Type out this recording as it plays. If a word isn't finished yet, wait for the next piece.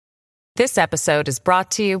This episode is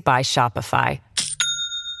brought to you by Shopify.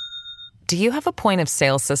 Do you have a point of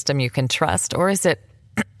sale system you can trust, or is it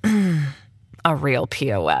a real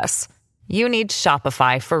POS? You need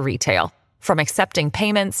Shopify for retail. From accepting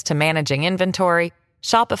payments to managing inventory,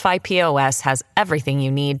 Shopify POS has everything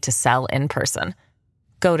you need to sell in person.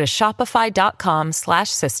 Go to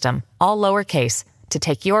shopify.com/system, all lowercase, to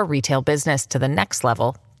take your retail business to the next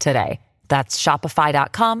level today. That's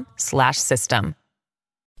shopify.com/system.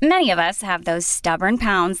 Many of us have those stubborn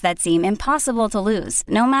pounds that seem impossible to lose,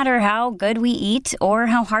 no matter how good we eat or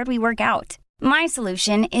how hard we work out. My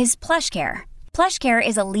solution is PlushCare. PlushCare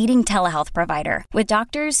is a leading telehealth provider with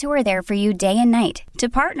doctors who are there for you day and night to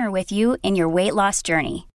partner with you in your weight loss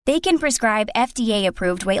journey. They can prescribe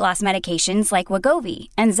FDA-approved weight loss medications like Wegovy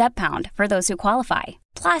and Zepbound for those who qualify.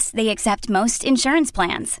 Plus, they accept most insurance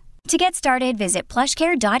plans. To get started, visit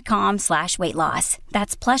plushcare.com/weightloss.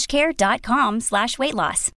 That's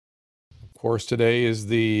plushcare.com/weightloss. Of course, today is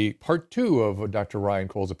the part 2 of Dr. Ryan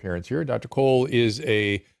Cole's appearance here. Dr. Cole is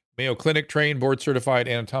a Mayo Clinic trained, board-certified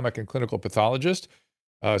anatomic and clinical pathologist,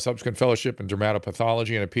 subsequent fellowship in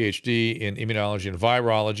dermatopathology, and a PhD in immunology and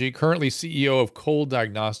virology. Currently CEO of Cole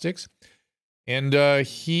Diagnostics. And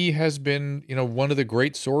he has been, one of the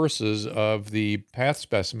great sources of the path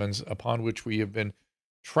specimens upon which we have been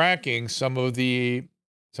tracking some of the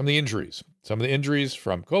injuries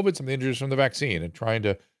from COVID, some of the injuries from the vaccine, and trying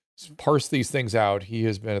to parse these things out. He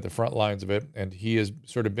has been at the front lines of it, and he has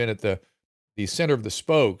sort of been at the center of the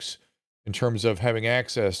spokes in terms of having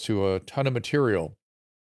access to a ton of material.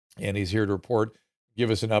 And he's here to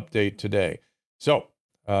give us an update today. So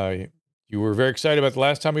you were very excited about the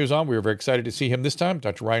last time he was on. We were very excited to see him this time.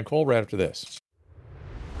 Dr. Ryan Cole, right after this.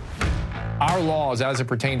 Our laws as it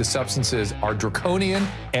pertains to substances are draconian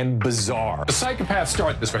and bizarre. The psychopaths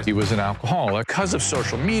start this way. He was an alcoholic because of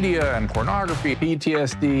social media and pornography,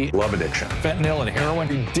 PTSD, love addiction, fentanyl and heroin.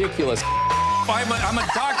 Ridiculous. I'm a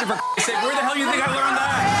doctor, for sake. Where the hell do you think I learned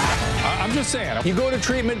that? I'm just saying, you go to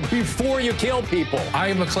treatment before you kill people. I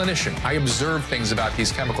am a clinician. I observe things about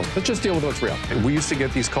these chemicals. Let's just deal with what's real. We used to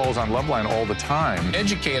get these calls on Loveline all the time.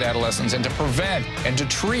 Educate adolescents and to prevent and to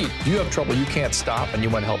treat. If you have trouble you can't stop and you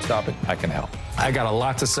want help stop it, I can help. I got a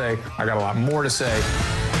lot to say. I got a lot more to say.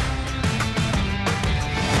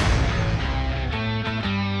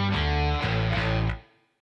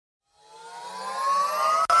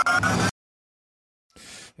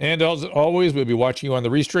 And as always, we'll be watching you on the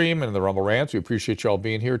Restream and the Rumble Rants. We appreciate you all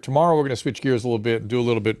being here. Tomorrow, we're going to switch gears a little bit and do a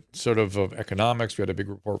little bit sort of economics. We had a big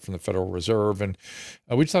report from the Federal Reserve, and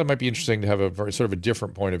we just thought it might be interesting to have a very sort of a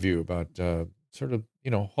different point of view about sort of,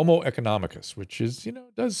 Homo economicus, which is,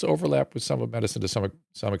 does overlap with some of medicine to some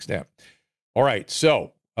extent. All right.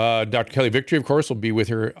 So Dr. Kelly Victory, of course, will be with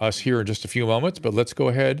us here in just a few moments, but let's go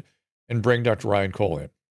ahead and bring Dr. Ryan Cole in.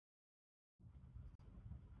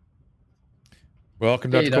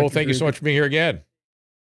 Welcome, Dr. Cole. Thank you so much for being here again.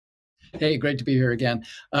 Hey, great to be here again.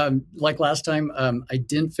 Like last time, I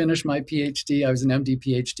didn't finish my PhD. I was an MD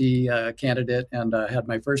PhD candidate and had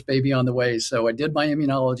my first baby on the way. So I did my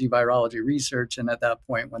immunology, virology research. And at that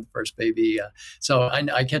point, when the first baby, so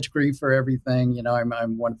I catch grief for everything.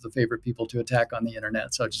 I'm one of the favorite people to attack on the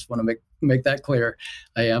internet. So I just want to make that clear.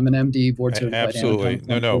 I am an MD, board certified.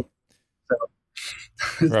 Absolutely. No.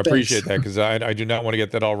 I appreciate that, because I do not want to get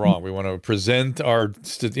that all wrong. We want to present our,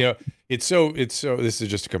 it's so, this is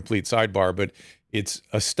just a complete sidebar, but it's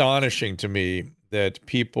astonishing to me that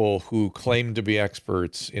people who claim to be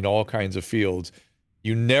experts in all kinds of fields,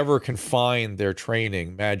 you never can find their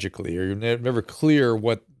training magically, or you're never clear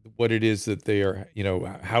what it is that they are,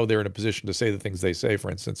 how they're in a position to say the things they say, for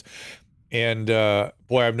instance. And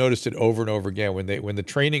boy, I've noticed it over and over again. When the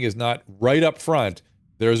training is not right up front,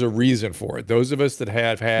 there's a reason for it. Those of us that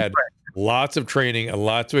have had lots of training and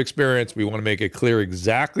lots of experience, we want to make it clear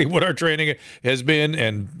exactly what our training has been,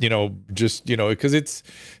 and because it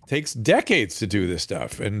takes decades to do this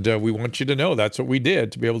stuff, and we want you to know that's what we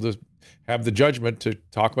did to be able to have the judgment to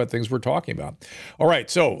talk about things we're talking about. All right,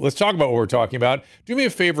 so let's talk about what we're talking about. Do me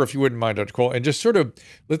a favor, if you wouldn't mind, Dr. Cole, and just sort of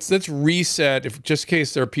let's reset, if just in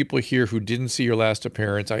case there are people here who didn't see your last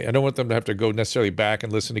appearance. I don't want them to have to go necessarily back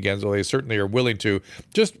and listen again, so they certainly are willing to.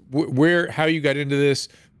 Just how you got into this,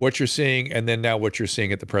 what you're seeing, and then now what you're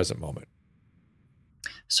seeing at the present moment.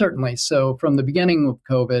 Certainly. So from the beginning of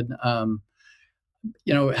COVID,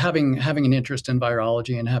 having an interest in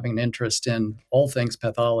virology and having an interest in all things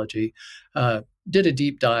pathology, did a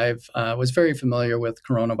deep dive, was very familiar with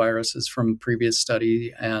coronaviruses from previous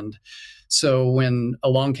study. And so when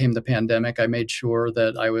along came the pandemic, I made sure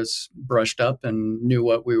that I was brushed up and knew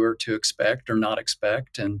what we were to expect or not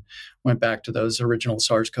expect, and went back to those original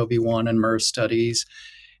SARS-CoV-1 and MERS studies.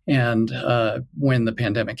 And when the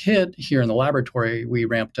pandemic hit, here in the laboratory, we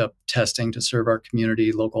ramped up testing to serve our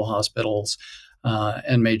community, local hospitals,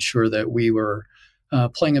 and made sure that we were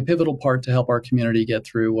playing a pivotal part to help our community get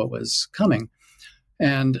through what was coming.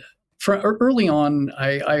 And early on,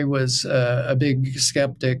 I was a big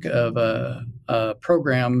skeptic of a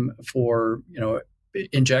program for,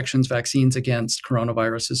 injections, vaccines against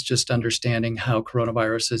coronaviruses, just understanding how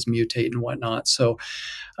coronaviruses mutate and whatnot. So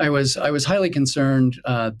I was highly concerned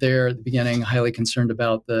there at the beginning, highly concerned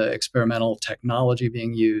about the experimental technology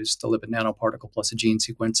being used. The lipid nanoparticle plus a gene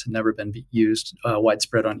sequence had never been used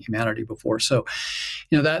widespread on humanity before. So,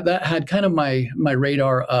 that had kind of my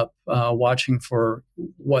radar up, watching for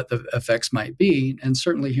what the effects might be. And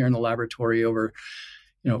certainly here in the laboratory over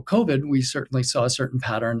COVID, we certainly saw certain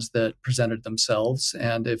patterns that presented themselves.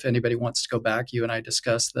 And if anybody wants to go back, you and I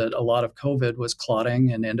discussed that a lot of COVID was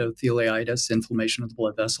clotting and endotheliitis, inflammation of the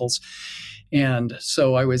blood vessels. And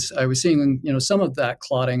so I was seeing, some of that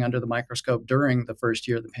clotting under the microscope during the first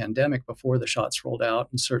year of the pandemic before the shots rolled out,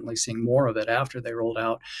 and certainly seeing more of it after they rolled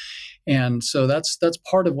out. And so that's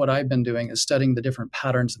part of what I've been doing, is studying the different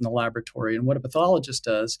patterns in the laboratory. And what a pathologist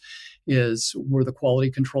does is we're the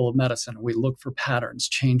quality control of medicine. We look for patterns,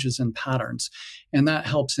 changes in patterns, and that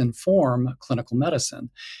helps inform clinical medicine.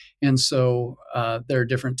 And so there are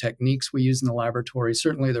different techniques we use in the laboratory.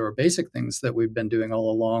 Certainly there are basic things that we've been doing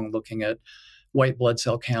all along, looking at white blood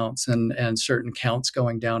cell counts and certain counts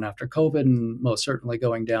going down after COVID, and most certainly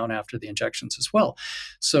going down after the injections as well.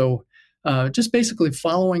 So just basically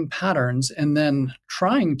following patterns and then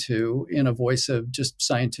trying to, in a voice of just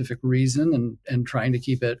scientific reason and trying to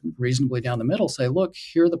keep it reasonably down the middle, say, look,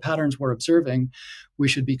 here are the patterns we're observing. We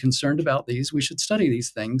should be concerned about these. We should study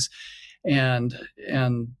these things. And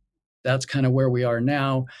that's kind of where we are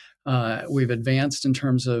now. We've advanced in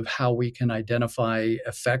terms of how we can identify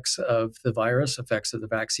effects of the virus, effects of the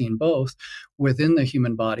vaccine, both within the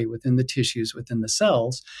human body, within the tissues, within the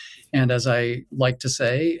cells. And as I like to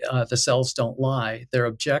say, the cells don't lie. They're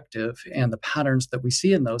objective. And the patterns that we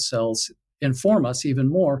see in those cells inform us even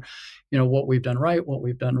more, what we've done right, what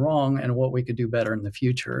we've done wrong, and what we could do better in the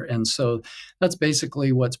future. And so that's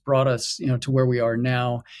basically what's brought us, to where we are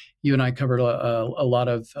now. You and I covered a lot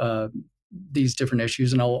of these different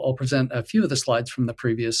issues, and I'll present a few of the slides from the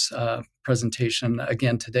previous presentation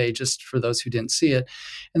again today, just for those who didn't see it.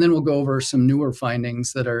 And then we'll go over some newer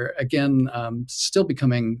findings that are, again, still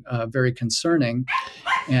becoming very concerning.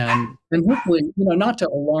 And hopefully, not to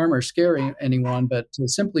alarm or scare anyone, but to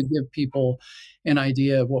simply give people an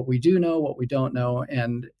idea of what we do know, what we don't know,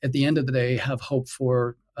 and at the end of the day, have hope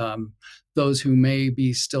for those who may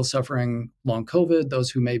be still suffering long COVID, those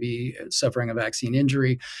who may be suffering a vaccine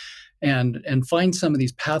injury, and find some of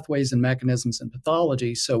these pathways and mechanisms in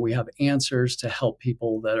pathology so we have answers to help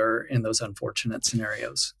people that are in those unfortunate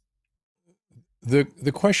scenarios.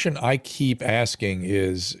 The question I keep asking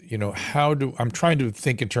is, I'm trying to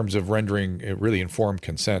think in terms of rendering really informed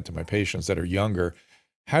consent to my patients that are younger.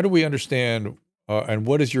 How do we understand, and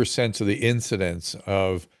what is your sense of the incidence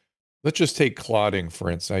of, let's just take clotting, for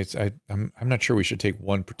instance. I'm not sure we should take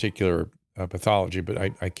one particular pathology, but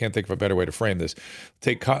I can't think of a better way to frame this.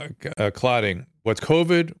 Take clotting. What's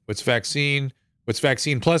COVID? What's vaccine? What's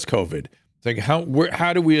vaccine plus COVID? It's like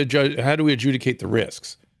how do we adjudicate the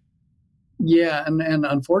risks? Yeah, and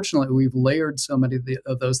unfortunately, we've layered so many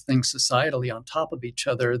of those things societally on top of each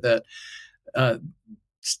other that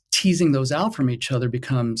teasing those out from each other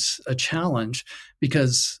becomes a challenge,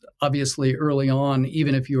 because obviously early on,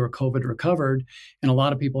 even if you were COVID recovered, and a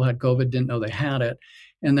lot of people had COVID, didn't know they had it,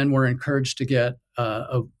 and then were encouraged to get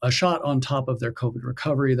a shot on top of their COVID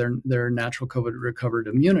recovery, their natural COVID recovered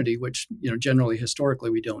immunity, which generally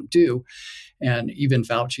historically we don't do. And even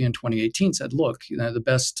Fauci in 2018 said, look, the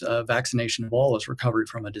best vaccination of all is recovery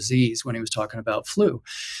from a disease, when he was talking about flu.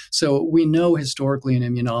 So we know historically in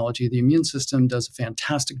immunology, the immune system does a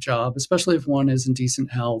fantastic job, especially if one is in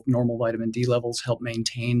decent health. Normal vitamin D levels help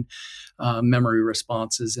maintain memory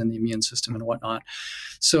responses in the immune system and whatnot.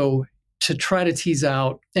 So to try to tease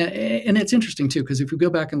out, and it's interesting too, because if you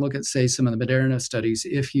go back and look at, say, some of the Moderna studies,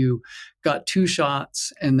 if you got 2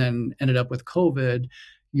 shots and then ended up with COVID,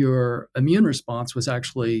 your immune response was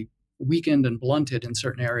actually weakened and blunted in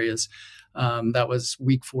certain areas. That was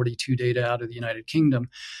week 42 data out of the United Kingdom.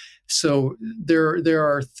 So there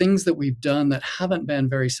are things that we've done that haven't been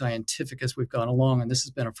very scientific as we've gone along, and this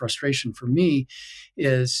has been a frustration for me,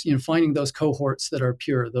 is finding those cohorts that are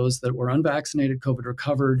pure, those that were unvaccinated, COVID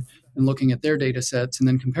recovered, and looking at their data sets and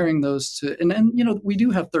then comparing those to, and then we do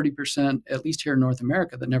have 30%, at least here in North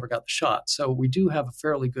America, that never got the shot. So we do have a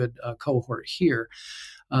fairly good cohort here.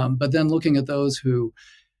 But then looking at those who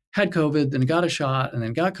had COVID, then got a shot, and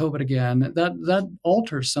then got COVID again. That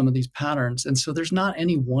alters some of these patterns, and so there's not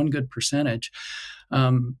any one good percentage.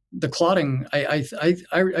 The clotting, I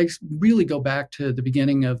really go back to the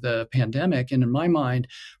beginning of the pandemic, and in my mind,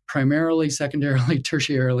 primarily, secondarily,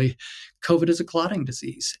 tertiarily, COVID is a clotting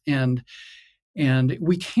disease, and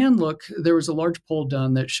we can look. There was a large poll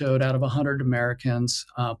done that showed out of 100 Americans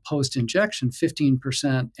post-injection,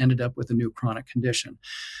 15% ended up with a new chronic condition.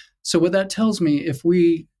 So what that tells me, if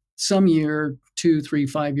we some year, 2, 3,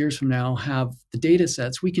 5 years from now, have the data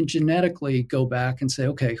sets, we can genetically go back and say,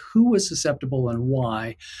 okay, who was susceptible and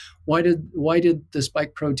why? Why did the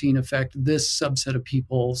spike protein affect this subset of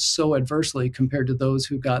people so adversely compared to those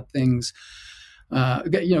who got things, got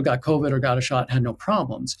COVID or got a shot and had no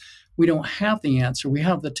problems? We don't have the answer. We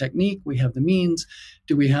have the technique. We have the means.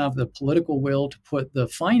 Do we have the political will to put the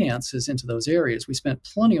finances into those areas? We spent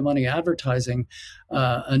plenty of money advertising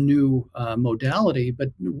a new modality, but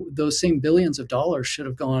those same billions of dollars should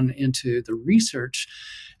have gone into the research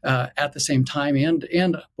at the same time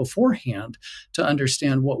and beforehand to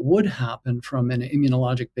understand what would happen from an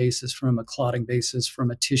immunologic basis, from a clotting basis, from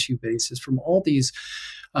a tissue basis, from all these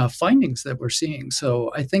findings that we're seeing. So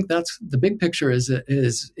I think that's the big picture. Is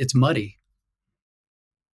it's muddy.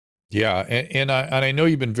 Yeah, and I know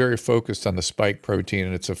you've been very focused on the spike protein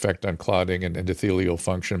and its effect on clotting and endothelial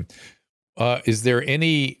function. Is there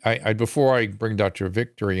any? Before I bring Dr.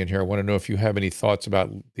 Victory in here, I want to know if you have any thoughts about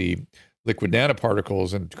the liquid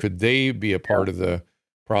nanoparticles and could they be a part of the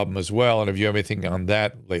problem as well? And if you have anything on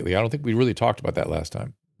that lately, I don't think we really talked about that last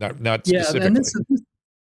time. Not specifically. And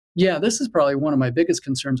this is probably one of my biggest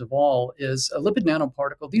concerns of all is a lipid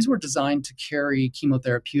nanoparticle. These were designed to carry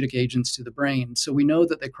chemotherapeutic agents to the brain. So we know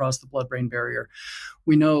that they cross the blood-brain barrier.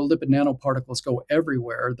 We know lipid nanoparticles go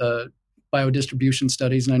everywhere. The biodistribution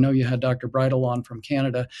studies, and I know you had Dr. Bridle on from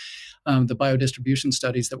Canada, the biodistribution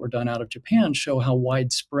studies that were done out of Japan show how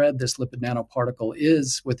widespread this lipid nanoparticle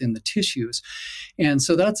is within the tissues. And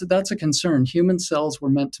so that's a concern. Human cells were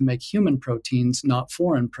meant to make human proteins, not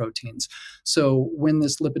foreign proteins. So when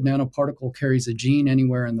this lipid nanoparticle carries a gene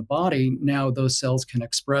anywhere in the body, now those cells can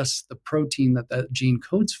express the protein that gene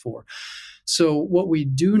codes for. So what we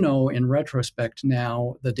do know in retrospect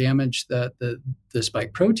now, the damage that the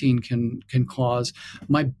spike protein can cause,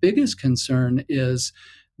 my biggest concern is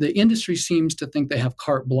the industry seems to think they have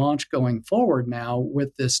carte blanche going forward now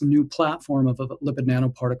with this new platform of a lipid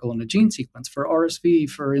nanoparticle and a gene sequence for RSV,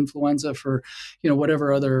 for influenza, for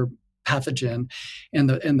whatever other pathogen. And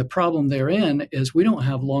the problem therein is we don't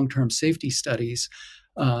have long-term safety studies.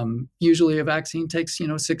 Usually a vaccine takes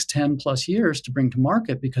 6, 10 plus years to bring to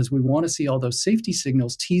market because we want to see all those safety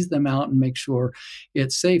signals, tease them out and make sure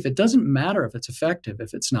it's safe. It doesn't matter if it's effective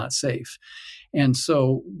if it's not safe. And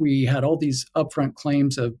so we had all these upfront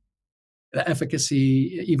claims of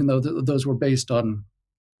efficacy, even though those were based on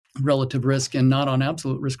relative risk and not on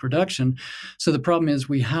absolute risk reduction. So the problem is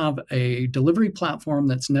we have a delivery platform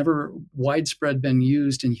that's never widespread been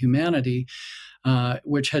used in humanity,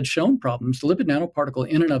 which had shown problems. The lipid nanoparticle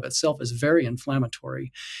in and of itself is very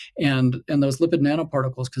inflammatory. And those lipid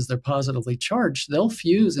nanoparticles, because they're positively charged, they'll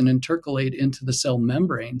fuse and intercalate into the cell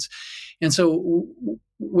membranes. And so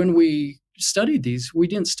when we studied these, we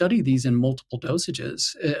didn't study these in multiple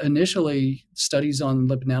dosages. Initially, studies on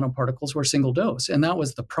lipid nanoparticles were single dose, and that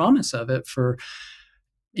was the promise of it for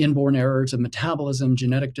inborn errors of metabolism,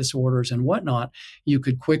 genetic disorders, and whatnot. You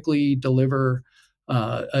could quickly deliver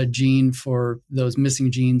a gene for those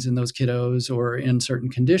missing genes in those kiddos or in certain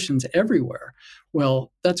conditions everywhere.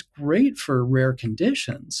 Well, that's great for rare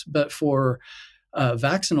conditions, but for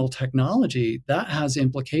vaccinal technology, that has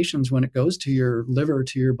implications when it goes to your liver,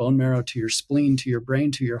 to your bone marrow, to your spleen, to your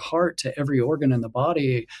brain, to your heart, to every organ in the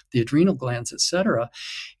body, the adrenal glands, et cetera.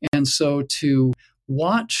 And so to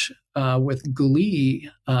watch with glee,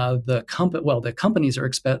 the companies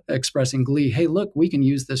are expressing glee, hey, look, we can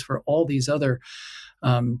use this for all these other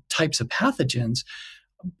types of pathogens.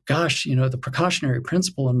 Gosh, the precautionary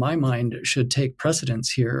principle in my mind should take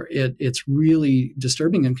precedence here. It's really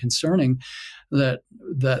disturbing and concerning that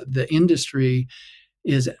the industry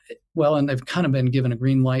is, and they've kind of been given a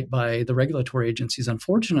green light by the regulatory agencies,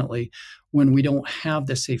 unfortunately, when we don't have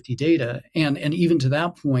the safety data. And even to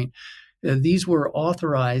that point, these were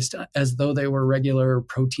authorized as though they were regular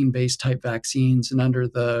protein-based type vaccines and under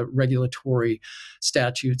the regulatory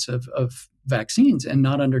statutes of vaccines and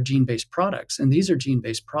not under gene-based products. And these are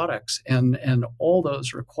gene-based products, and all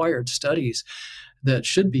those required studies that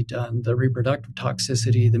should be done, the reproductive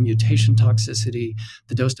toxicity, the mutation toxicity,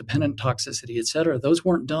 the dose-dependent toxicity, et cetera, those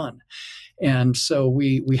weren't done. And so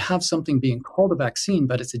we have something being called a vaccine,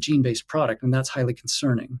 but it's a gene-based product, and that's highly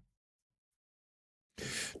concerning.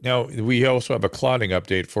 Now, we also have a clotting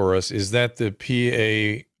update for us. Is that the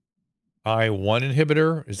PAI1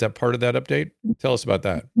 inhibitor? Is that part of that update? Tell us about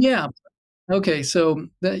that. Yeah. Okay. So,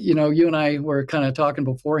 you and I were kind of talking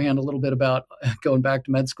beforehand a little bit about going back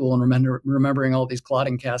to med school and remembering all these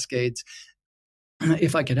clotting cascades.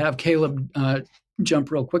 If I could have Caleb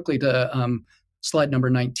jump real quickly to slide number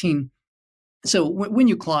 19. So when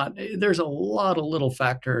you clot, there's a lot of little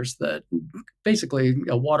factors that basically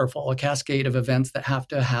a waterfall, a cascade of events that have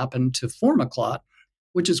to happen to form a clot,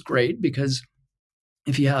 which is great because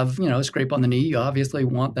if you have, a scrape on the knee, you obviously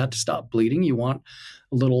want that to stop bleeding. You want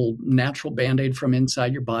a little natural Band-Aid from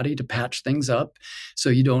inside your body to patch things up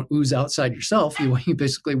so you don't ooze outside yourself. You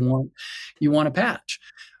basically want a patch.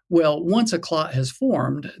 Well, once a clot has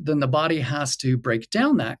formed, then the body has to break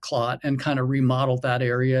down that clot and kind of remodel that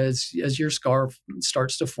area as your scar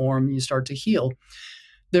starts to form, you start to heal.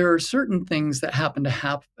 There are certain things that have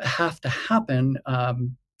to happen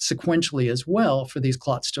sequentially as well for these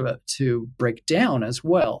clots to break down as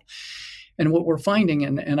well. And what we're finding,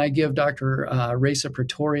 and I give Dr. Reza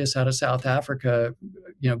Pretorius out of South Africa,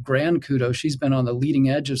 grand kudos. She's been on the leading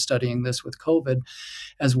edge of studying this with COVID,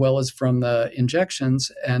 as well as from the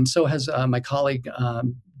injections. And so has my colleague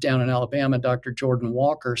down in Alabama, Dr. Jordan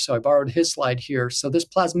Walker. So I borrowed his slide here. So this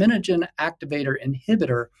plasminogen activator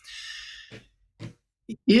inhibitor,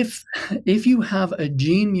 if you have a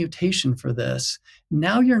gene mutation for this,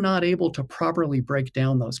 now you're not able to properly break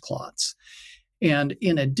down those clots. And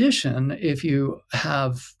in addition, if you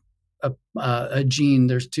have a gene,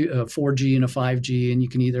 there's a 4G and a 5G, and you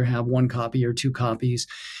can either have one copy or two copies.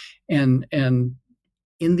 And in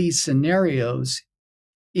these scenarios,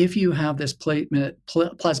 if you have this plasminogen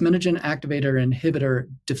activator inhibitor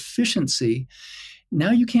deficiency, now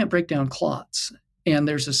you can't break down clots. And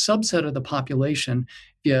there's a subset of the population,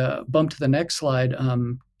 if you bump to the next slide,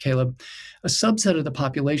 Caleb, a subset of the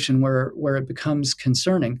population where it becomes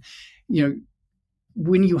concerning.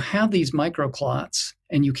 When you have these microclots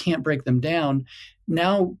and you can't break them down,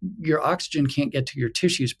 now your oxygen can't get to your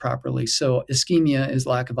tissues properly. So ischemia is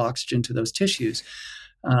lack of oxygen to those tissues,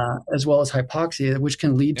 as well as hypoxia, which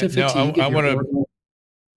can lead to fatigue. Now, I want to.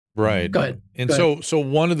 Right. Go ahead. And so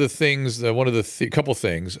one of the things, couple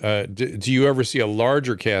things, do you ever see a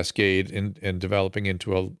larger cascade in developing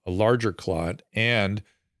into a larger clot? And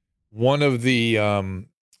one of the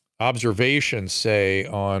observations, say,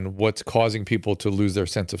 on what's causing people to lose their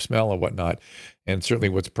sense of smell and whatnot, and certainly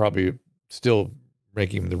what's probably still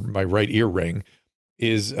making my right ear ring,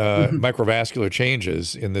 is microvascular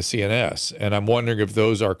changes in the CNS. And I'm wondering if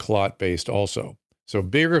those are clot-based also. So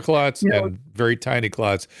bigger clots and very tiny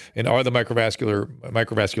clots, and are the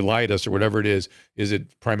microvasculitis or whatever it is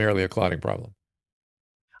it primarily a clotting problem?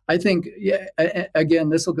 I think, again,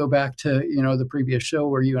 this will go back to, the previous show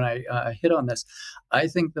where you and I hit on this. I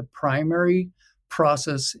think the primary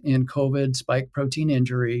process in COVID spike protein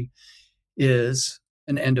injury is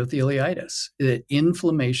an endotheliitis, the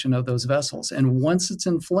inflammation of those vessels. And once it's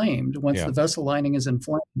inflamed, the vessel lining is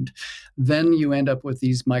inflamed, then you end up with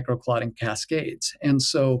these microclotting cascades. And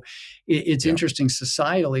so it's interesting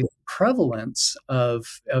societally, the prevalence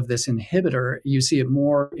of this inhibitor, you see it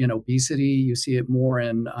more in obesity, you see it more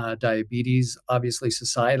in diabetes. Obviously,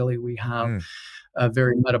 societally, we have a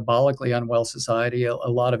very metabolically unwell society, a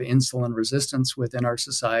lot of insulin resistance within our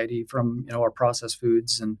society from our processed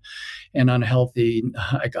foods and unhealthy.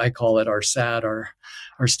 I call it our SAD, our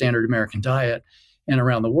standard American diet, and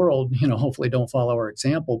around the world, hopefully don't follow our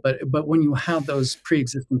example. But when you have those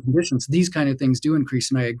pre-existing conditions, these kind of things do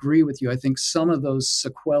increase. And I agree with you. I think some of those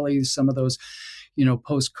sequelae, some of those,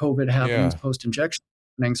 post-COVID happenings, post-injection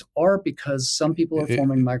things are because some people are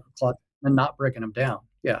forming microclots and not breaking them down.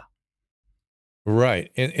 Yeah.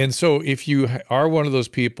 Right. And so if you are one of those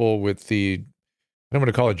people with I don't want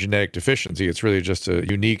to call it genetic deficiency, it's really just a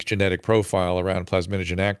unique genetic profile around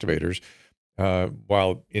plasminogen activators,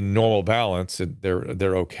 while in normal balance,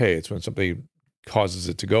 they're okay. It's when something causes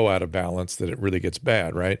it to go out of balance that it really gets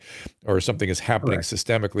bad, right? Or something is happening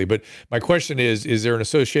systemically. But my question is there an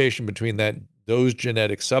association between those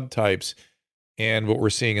genetic subtypes and what we're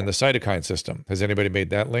seeing in the cytokine system? Has anybody made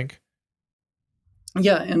that link?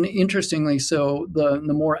 Yeah, and interestingly, so the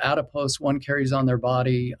more adipose one carries on their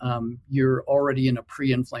body, you're already in a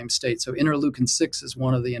pre-inflamed state. So interleukin-6 is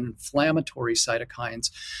one of the inflammatory cytokines.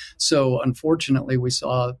 So unfortunately, we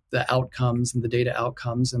saw the outcomes and the data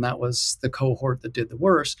outcomes, and that was the cohort that did the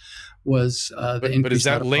worst. Was the increase? But is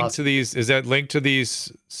that linked to these? Is that linked to these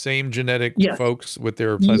same genetic folks with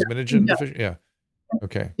their plasminogen deficiency? Yeah.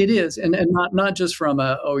 Okay. It is, and not just from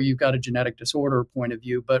you've got a genetic disorder point of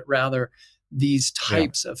view, but rather these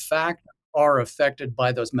types of factors are affected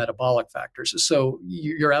by those metabolic factors. So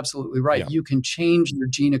you're absolutely right. Yeah. You can change your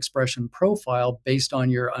gene expression profile based on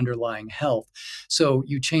your underlying health. So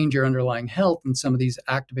you change your underlying health, and some of these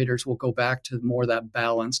activators will go back to more that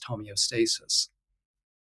balanced homeostasis.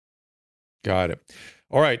 Got it.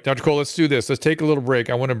 All right, Dr. Cole, let's do this. Let's take a little break.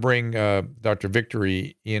 I want to bring Dr.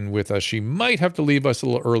 Victory in with us. She might have to leave us a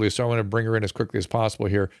little early, so I want to bring her in as quickly as possible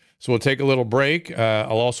here. So we'll take a little break.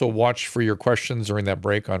 I'll also watch for your questions during that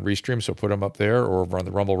break on Restream, so put them up there or over on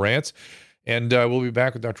the Rumble Rants. And we'll be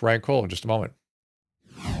back with Dr. Ryan Cole in just a moment.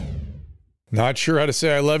 Not sure how to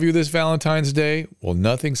say I love you this Valentine's Day? Well,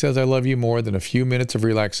 nothing says I love you more than a few minutes of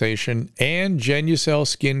relaxation, and Genucel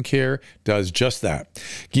Skincare does just that.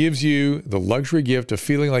 Gives you the luxury gift of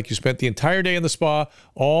feeling like you spent the entire day in the spa,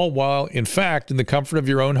 all while, in fact, in the comfort of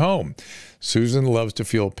your own home. Susan loves to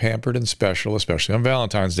feel pampered and special, especially on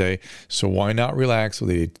Valentine's Day, so why not relax with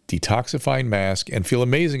a detoxifying mask and feel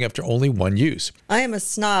amazing after only one use? I am a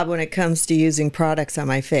snob when it comes to using products on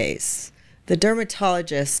my face. The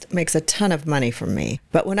dermatologist makes a ton of money from me.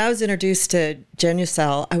 But when I was introduced to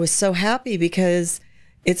Genucel, I was so happy because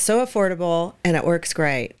it's so affordable and it works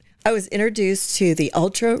great. I was introduced to the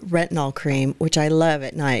Ultra Retinol Cream, which I love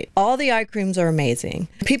at night. All the eye creams are amazing.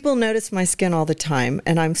 People notice my skin all the time,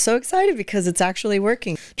 and I'm so excited because it's actually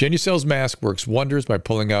working. Genucel's mask works wonders by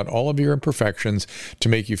pulling out all of your imperfections to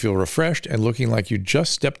make you feel refreshed and looking like you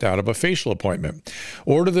just stepped out of a facial appointment.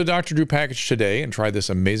 Order the Dr. Drew package today and try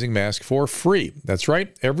this amazing mask for free. That's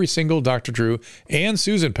right, every single Dr. Drew and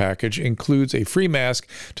Susan package includes a free mask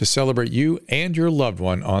to celebrate you and your loved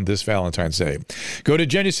one on this Valentine's Day. Go to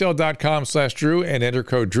Genucel.com/Drew and enter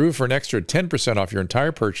code Drew for an extra 10% off your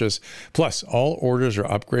entire purchase. Plus, all orders are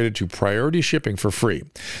upgraded to priority shipping for free.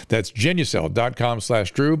 That's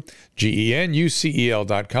Genucel.com/Drew,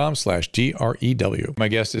 GENUCEL.com/DREW. My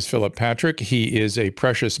guest is Philip Patrick. He is a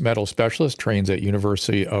precious metal specialist, trains at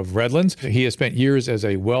University of Redlands. He has spent years as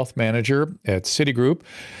a wealth manager at Citigroup,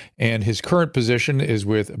 and his current position is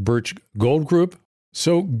with Birch Gold Group.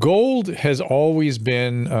 So gold has always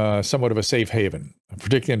been somewhat of a safe haven,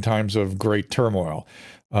 particularly in times of great turmoil,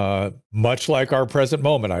 much like our present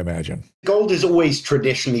moment, I imagine. Gold has always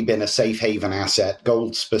traditionally been a safe haven asset.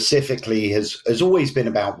 Gold specifically has always been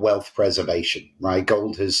about wealth preservation, right?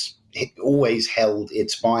 Gold has always held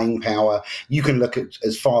its buying power. You can look at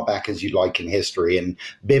as far back as you like in history. In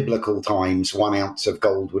biblical times, 1 ounce of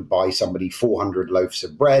gold would buy somebody 400 loaves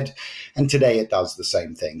of bread. And today it does the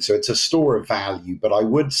same thing. So it's a store of value. But I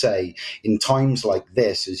would say in times like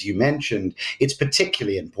this, as you mentioned, it's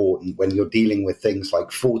particularly important when you're dealing with things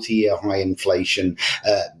like 40-year high inflation,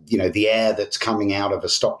 the air that's coming out of a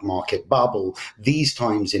stock market bubble. These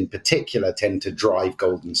times in particular tend to drive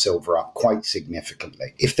gold and silver up quite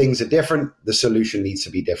significantly. If things are different, the solution needs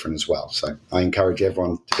to be different as well. So I encourage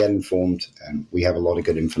everyone to get informed, and we have a lot of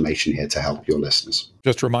good information here to help your listeners.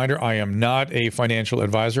 Just a reminder, I am not a financial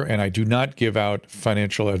advisor, and I do not give out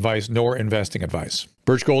financial advice nor investing advice.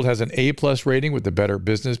 Birch Gold has an A+ rating with the Better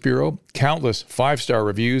Business Bureau, countless 5-star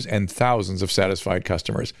reviews, and thousands of satisfied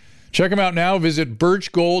customers. Check them out now. Visit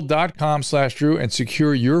birchgold.com/Drew and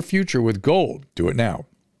secure your future with gold. Do it now.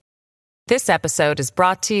 This episode is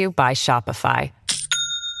brought to you by Shopify.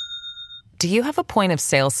 Do you have a point of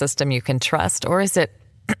sale system you can trust, or is it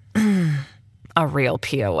a real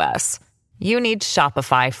POS? You need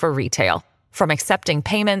Shopify for retail. From accepting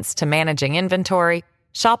payments to managing inventory,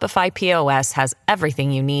 Shopify POS has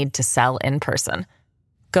everything you need to sell in person.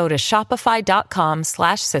 Go to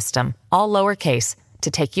shopify.com/system, all lowercase, to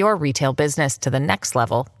take your retail business to the next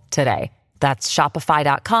level today. That's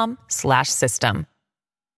shopify.com/system.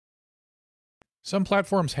 Some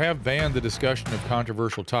platforms have banned the discussion of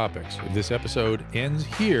controversial topics. If this episode ends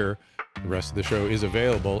here, the rest of the show is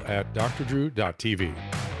available at drdrew.tv.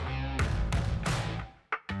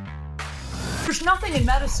 There's nothing in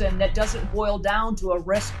medicine that doesn't boil down to a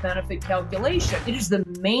risk-benefit calculation. It is the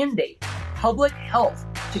mandate, public health,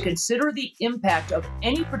 to consider the impact of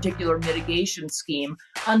any particular mitigation scheme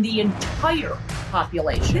on the entire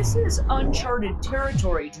population. This is uncharted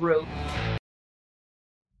territory, Drew.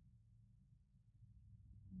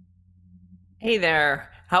 Hey there.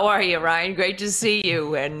 How are you, Ryan? Great to see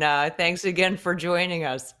you. And thanks again for joining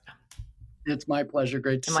us. It's my pleasure.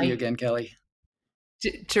 Great to see you again, Kelly.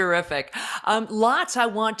 Terrific. Lots I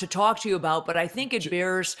want to talk to you about, but I think it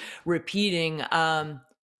bears repeating.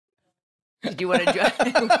 Do you want to?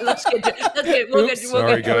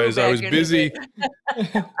 Sorry, guys. I was busy.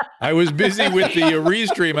 I was busy with the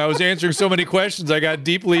Restream. I was answering so many questions. I got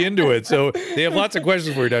deeply into it. So they have lots of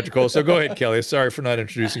questions for you, Dr. Cole. So go ahead, Kelly. Sorry for not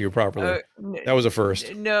introducing you properly. That was a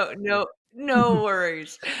first. No No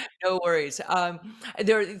worries. No worries.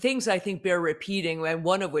 There are things I think bear repeating, and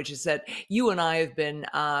one of which is that you and I have been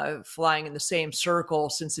flying in the same circle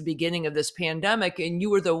since the beginning of this pandemic, and you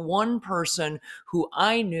were the one person who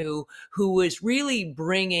I knew who was really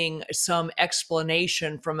bringing some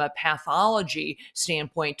explanation from a pathology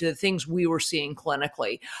standpoint to the things we were seeing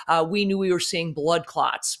clinically. We knew we were seeing blood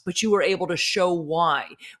clots, but you were able to show why.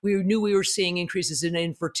 We knew we were seeing increases in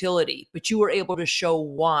infertility, but you were able to show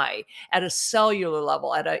why at a cellular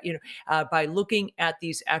level, by looking at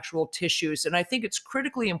these actual tissues. And I think it's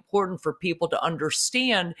critically important for people to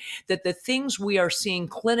understand that the things we are seeing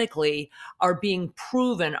clinically are being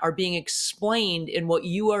proven, are being explained in what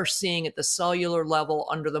you are seeing at the cellular level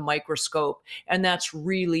under the microscope. And that's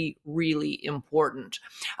really, really important.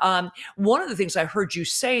 One of the things I heard you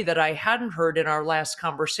say that I hadn't heard in our last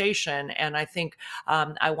conversation, and I think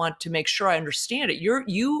I want to make sure I understand it.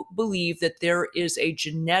 You believe that there is a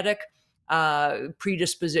genetic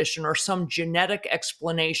predisposition or some genetic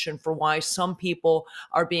explanation for why some people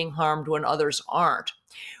are being harmed when others aren't.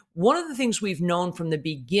 One of the things we've known from the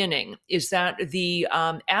beginning is that the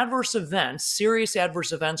adverse events, serious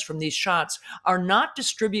adverse events from these shots, are not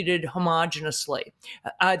distributed homogenously.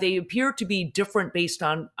 They appear to be different based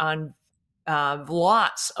on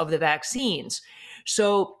lots of the vaccines.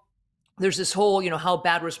 So there's this whole, how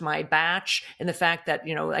bad was my batch? And the fact that,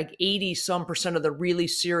 like 80% of the really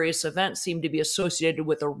serious events seem to be associated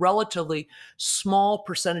with a relatively small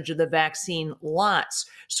percentage of the vaccine lots.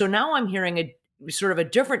 So now I'm hearing a sort of a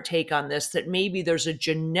different take on this, that maybe there's a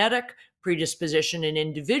genetic predisposition in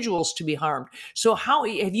individuals to be harmed. So how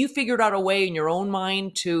have you figured out a way in your own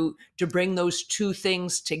mind to bring those two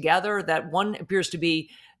things together? That one appears to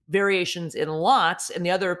be variations in lots and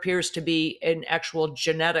the other appears to be an actual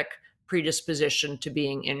genetic predisposition to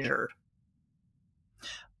being injured?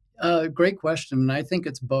 Great question. And I think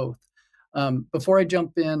it's both. Before I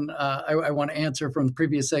jump in, I want to answer from the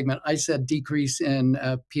previous segment. I said decrease in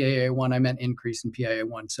PAA1. I meant increase in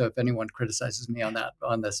PAA1. So if anyone criticizes me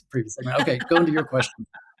on this previous segment. Okay, going to your question.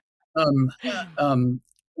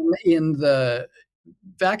 In the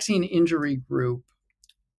vaccine injury group,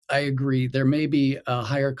 I agree. There may be a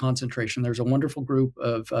higher concentration. There's a wonderful group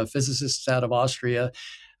of physicists out of Austria.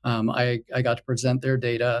 I got to present their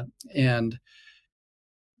data, and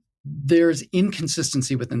there's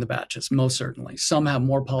inconsistency within the batches, most certainly. Some have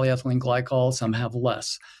more polyethylene glycol, some have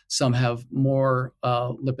less. Some have more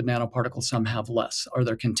lipid nanoparticles, some have less. Are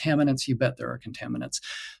there contaminants? You bet there are contaminants.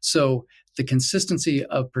 So the consistency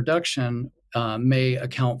of production may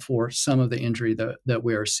account for some of the injury that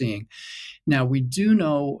we are seeing. Now, we do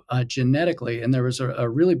know genetically, and there was a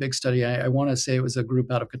really big study, I want to say it was a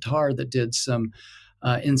group out of Qatar that did some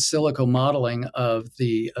in silico modeling of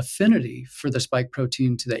the affinity for the spike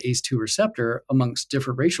protein to the ACE2 receptor amongst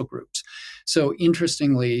different racial groups. So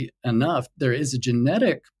interestingly enough, there is a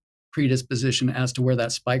genetic predisposition as to where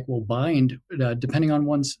that spike will bind depending on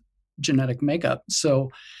one's genetic makeup. So,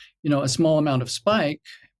 a small amount of spike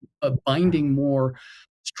binding more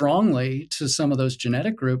strongly to some of those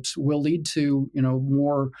genetic groups will lead to,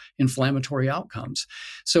 more inflammatory outcomes.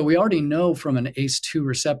 So we already know from an ACE2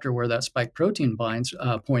 receptor where that spike protein binds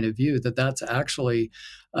point of view that that's actually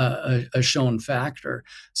a shown factor.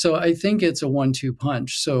 So I think it's a 1-2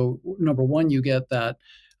 punch. So number one, you get that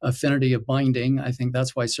affinity of binding. I think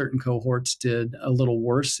that's why certain cohorts did a little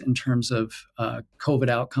worse in terms of COVID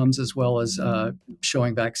outcomes, as well as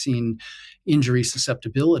showing vaccine injury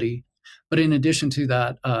susceptibility. But in addition to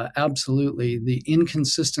that, absolutely, the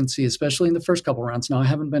inconsistency, especially in the first couple rounds. Now, I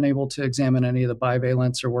haven't been able to examine any of the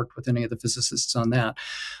bivalents or worked with any of the physicists on that.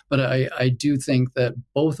 But I do think that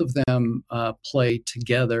both of them play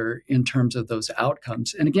together in terms of those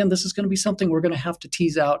outcomes. And again, this is going to be something we're going to have to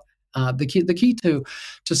tease out. The key to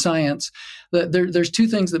science, there's two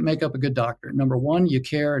things that make up a good doctor. Number one, you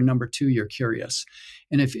care, and number two, you're curious.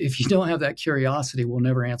 And if you don't have that curiosity, we'll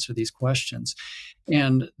never answer these questions.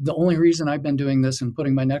 And the only reason I've been doing this and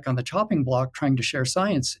putting my neck on the chopping block trying to share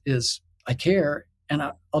science is I care, and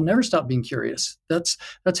I'll never stop being curious. That's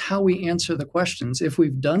how we answer the questions. If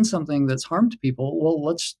we've done something that's harmed people, well,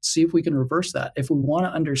 let's see if we can reverse that. If we want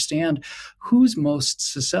to understand who's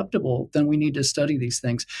most susceptible, then we need to study these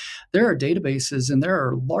things. There are databases and there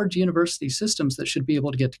are large university systems that should be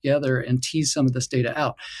able to get together and tease some of this data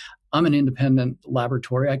out. I'm an independent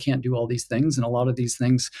laboratory. I can't do all these things, and a lot of these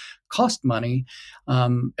things cost money.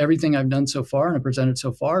 Everything I've done so far and I've presented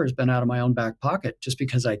so far has been out of my own back pocket, just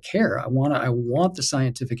because I care. I want the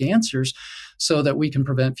scientific answers so that we can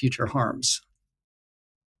prevent future harms.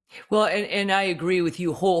 Well, and I agree with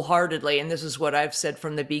you wholeheartedly. And this is what I've said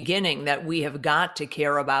from the beginning, that we have got to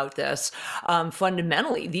care about this.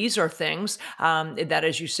 Fundamentally, these are things that,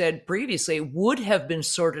 as you said previously, would have been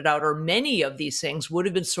sorted out, or many of these things would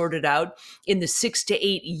have been sorted out in the 6 to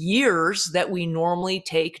 8 years that we normally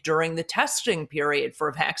take during the testing period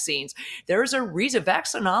for vaccines. There's a reason.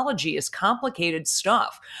 Vaccinology is complicated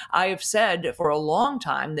stuff. I have said for a long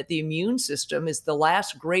time that the immune system is the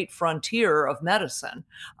last great frontier of medicine.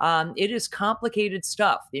 It is complicated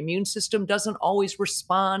stuff. The immune system doesn't always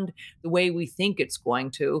respond the way we think it's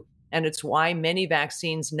going to. And it's why many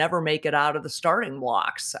vaccines never make it out of the starting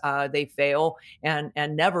blocks. They fail and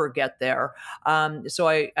never get there. So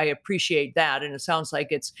I appreciate that. And it sounds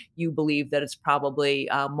like you believe that it's probably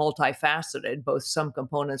multifaceted, both some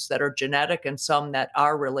components that are genetic and some that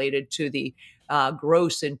are related to the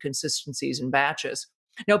gross inconsistencies in batches.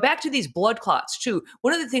 Now, back to these blood clots, too.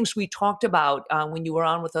 One of the things we talked about when you were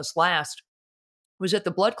on with us last was that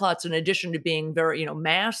the blood clots, in addition to being very,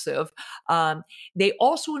 massive, they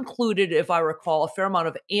also included, if I recall, a fair amount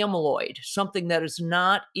of amyloid, something that is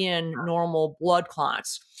not in normal blood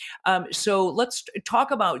clots. So let's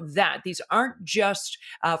talk about that. These aren't just,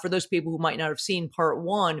 for those people who might not have seen part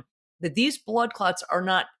one, that these blood clots are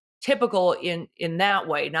not typical in that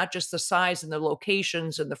way, not just the size and the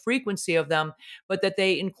locations and the frequency of them, but that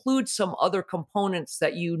they include some other components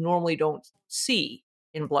that you normally don't see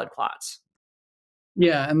in blood clots.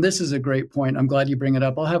 Yeah, and this is a great point. I'm glad you bring it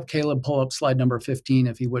up. I'll have Caleb pull up slide number 15,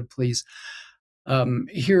 if he would, please.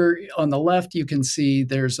 Here on the left, you can see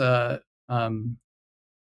there's there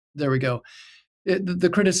we go. The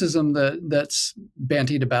criticism that's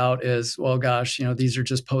bandied about is, well, gosh, these are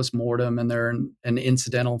just post-mortem and they're an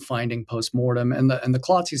incidental finding post-mortem. And the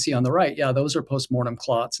clots you see on the right, yeah, those are post-mortem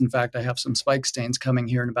clots. In fact, I have some spike stains coming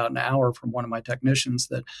here in about an hour from one of my technicians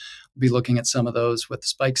that will be looking at some of those with the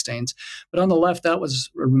spike stains. But on the left, that was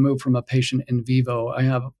removed from a patient in vivo. I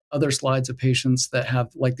have other slides of patients that have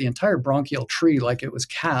like the entire bronchial tree, like it was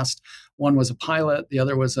cast. One was a pilot, the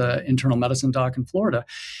other was an internal medicine doc in Florida.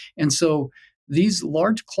 And so these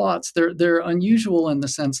large clots, they're unusual in the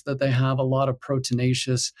sense that they have a lot of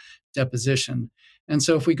proteinaceous deposition. And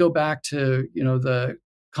so if we go back to the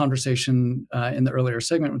conversation in the earlier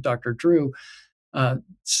segment with Dr. Drew,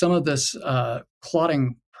 some of this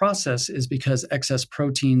clotting process is because excess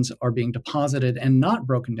proteins are being deposited and not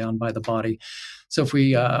broken down by the body. So if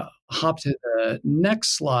we hop to the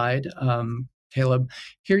next slide, Caleb,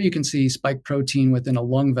 here you can see spike protein within a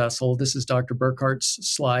lung vessel. This is Dr. Burkhardt's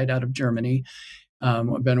slide out of Germany.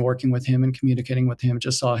 I've been working with him and communicating with him.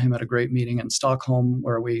 Just saw him at a great meeting in Stockholm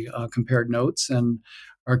where we compared notes and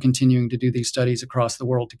are continuing to do these studies across the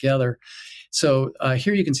world together. So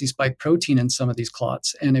here you can see spike protein in some of these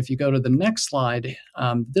clots. And if you go to the next slide,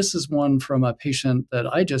 this is one from a patient that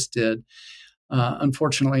I just did.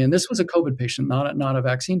 Unfortunately, and this was a COVID patient, not a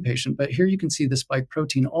vaccine patient, but here you can see the spike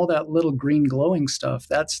protein, all that little green glowing stuff.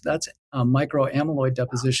 That's microamyloid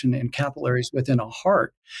deposition in capillaries within a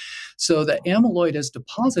heart. So the amyloid is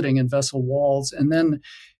depositing in vessel walls, and then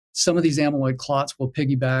some of these amyloid clots will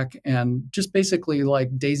piggyback and just basically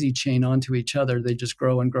like daisy chain onto each other. They just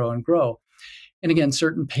grow and grow and grow. And again,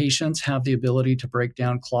 certain patients have the ability to break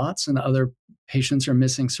down clots, and other patients are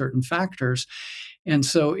missing certain factors. And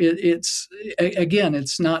so it's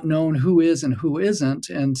not known who is and who isn't.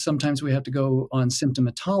 And sometimes we have to go on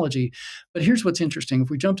symptomatology. But here's what's interesting.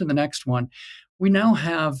 If we jump to the next one, we now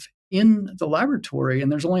have in the laboratory,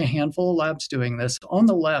 and there's only a handful of labs doing this, on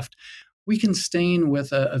the left, we can stain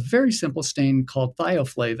with a very simple stain called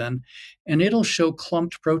thioflavin, and it'll show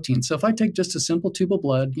clumped protein. So if I take just a simple tube of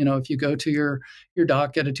blood, if you go to your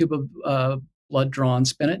doc, get a tube of blood drawn,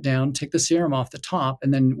 spin it down, take the serum off the top,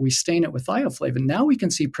 and then we stain it with thioflavin. Now we can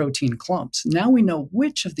see protein clumps. Now we know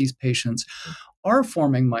which of these patients are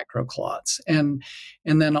forming microclots. And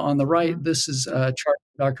then on the right, this is a chart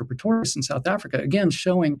from Dr. Pretorius in South Africa, again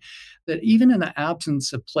showing that even in the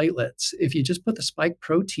absence of platelets, if you just put the spike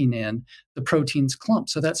protein in, the proteins clump.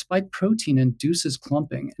 So that spike protein induces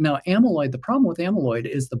clumping. Now, amyloid, the problem with amyloid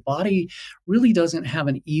is the body really doesn't have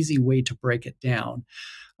an easy way to break it down.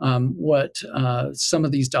 What some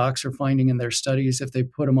of these docs are finding in their studies, if they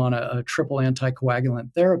put them on a triple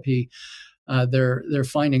anticoagulant therapy, they're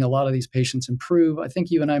finding a lot of these patients improve. I think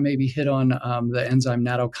you and I maybe hit on the enzyme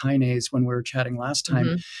nattokinase when we were chatting last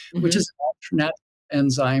time, which is an alternate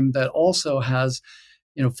enzyme that also has,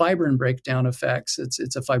 fibrin breakdown effects.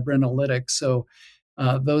 It's a fibrinolytic. So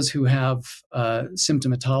those who have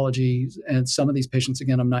symptomatology, and some of these patients,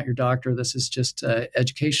 again, I'm not your doctor, this is just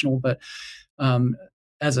educational, but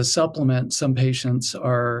as a supplement, some patients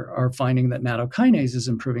are finding that nattokinase is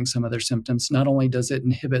improving some of their symptoms. Not only does it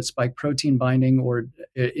inhibit spike protein binding, or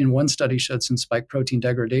in one study showed some spike protein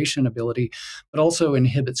degradation ability, but also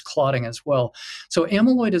inhibits clotting as well. So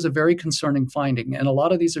amyloid is a very concerning finding. And a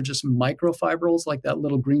lot of these are just microfibrils, like that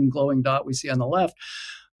little green glowing dot we see on the left.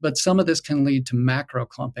 But some of this can lead to macro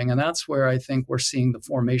clumping. And that's where I think we're seeing the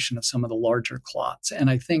formation of some of the larger clots. And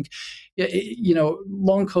I think,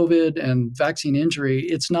 long COVID and vaccine injury,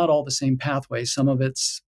 it's not all the same pathway. Some of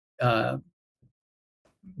it's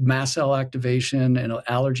mast cell activation and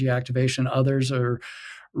allergy activation. Others are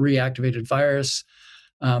reactivated virus.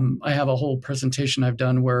 I have a whole presentation I've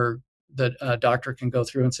done where the doctor can go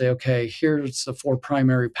through and say, okay, here's the 4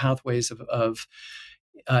 primary pathways of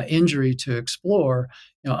injury to explore.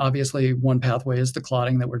 Obviously, one pathway is the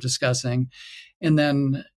clotting that we're discussing, and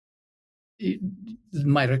then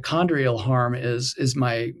mitochondrial harm is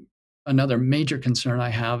another major concern I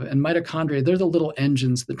have. And mitochondria, they're the little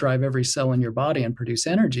engines that drive every cell in your body and produce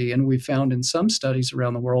energy. And we found in some studies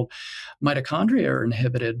around the world, mitochondria are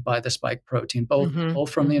inhibited by the spike protein, both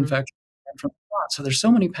from the infection and from the clot. So there's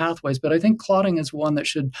so many pathways, but I think clotting is one that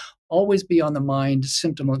should always be on the mind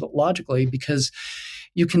symptomologically, because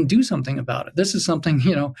you can do something about it. This is something,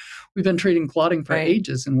 we've been treating clotting for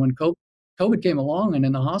ages. And when COVID came along and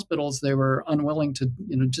in the hospitals, they were unwilling to,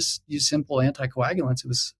 just use simple anticoagulants, it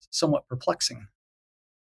was somewhat perplexing.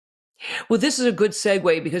 Well, this is a good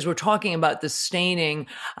segue because we're talking about the staining,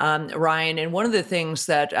 Ryan. And one of the things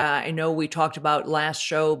that I know we talked about last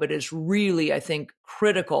show, but is really, I think,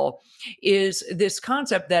 critical, is this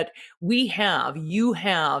concept that you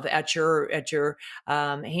have at your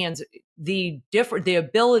hands the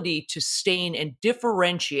ability to stain and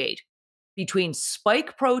differentiate between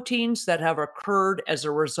spike proteins that have occurred as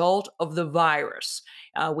a result of the virus.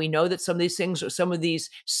 We know that some of these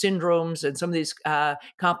syndromes and some of these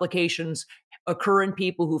complications occur in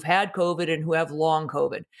people who've had COVID and who have long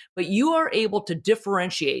COVID. But you are able to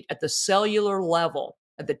differentiate at the cellular level,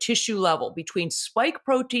 at the tissue level, between spike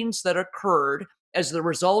proteins that occurred as the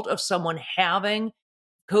result of someone having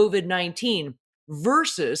COVID-19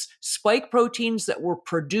 versus spike proteins that were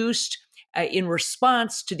produced in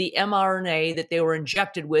response to the mRNA that they were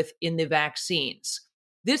injected with in the vaccines.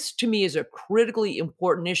 This, to me, is a critically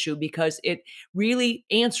important issue because it really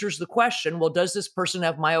answers the question, well, does this person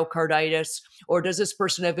have myocarditis, or does this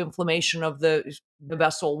person have inflammation of the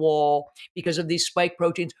vessel wall because of these spike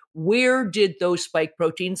proteins? Where did those spike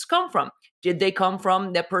proteins come from? Did they come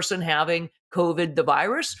from that person having COVID, the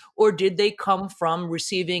virus, or did they come from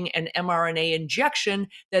receiving an mRNA injection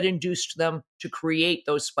that induced them to create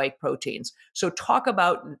those spike proteins? So talk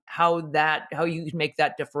about how you can make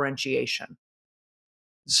that differentiation.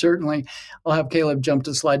 Certainly. I'll have Caleb jump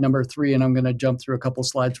to slide number 3, and I'm going to jump through a couple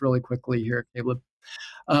slides really quickly here, Caleb.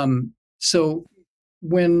 So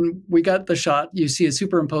when we got the shot, you see a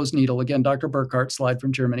superimposed needle, again, Dr. Burkhardt slide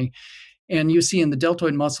from Germany. And you see in the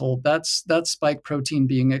deltoid muscle, that's spike protein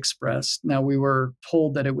being expressed. Now, we were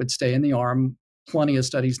told that it would stay in the arm. Plenty of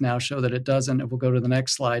studies now show that it doesn't. If we'll go to the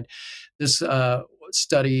next slide, this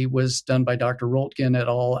study was done by Dr. Roltgen et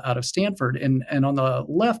al. Out of Stanford. And on the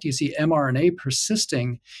left, you see mRNA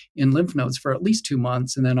persisting in lymph nodes for at least 2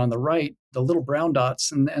 months. And then on the right, the little brown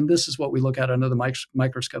dots, and this is what we look at under the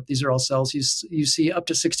microscope. These are all cells. You see up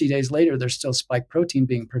to 60 days later, there's still spike protein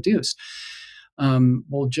being produced.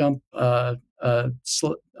 We'll jump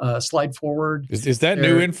slide forward. Is that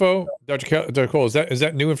new info, Dr. Cole? Is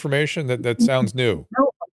that new information? That sounds new. No,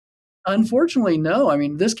 unfortunately, no. I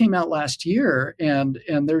mean, this came out last year, and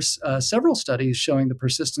there's several studies showing the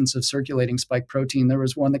persistence of circulating spike protein. There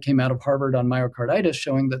was one that came out of Harvard on myocarditis,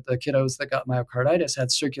 showing that the kiddos that got myocarditis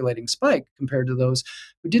had circulating spike compared to those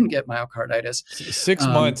who didn't get myocarditis. 6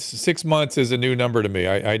 months. 6 months is a new number to me.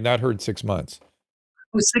 I had not heard 6 months.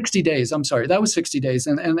 It was 60 days. I'm sorry. That was 60 days.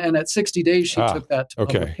 And at 60 days, she took that to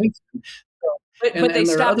publication. But they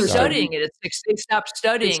stopped studying it at 60. They stopped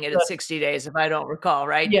studying it at 60 days, if I don't recall,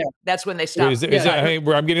 right? Yeah, that's when they stopped. I'm getting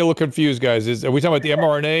a little confused, guys. Are we talking about the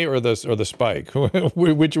mRNA or the spike?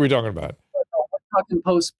 Which are we talking about? We're talking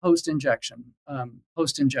post injection.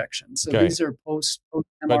 So these are post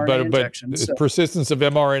mRNA injections. But persistence of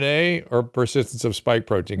mRNA or persistence of spike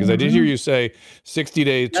protein? Because I did hear you say 60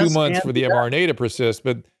 days, 2 months for the mRNA to persist,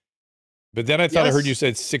 but then I thought I heard you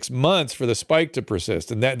said 6 months for the spike to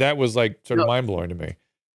persist, and that was like sort of mind blowing to me.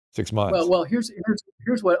 6 months. Well, here's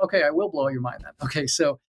what. Okay, I will blow your mind then. Okay,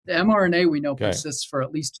 so the mRNA we know persists for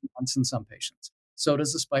at least 2 months in some patients. So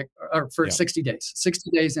does the spike, or for 60 days.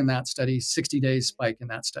 60 days in that study, 60 days spike in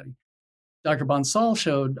that study. Dr. Bonsall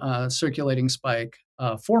showed circulating spike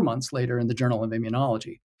 4 months later in the Journal of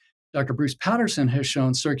Immunology. Dr. Bruce Patterson has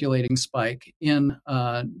shown circulating spike in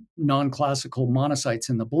non-classical monocytes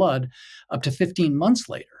in the blood up to 15 months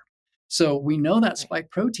later. So we know that spike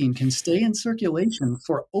protein can stay in circulation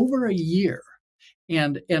for over a year.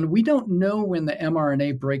 And we don't know when the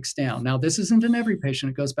mRNA breaks down. Now, this isn't in every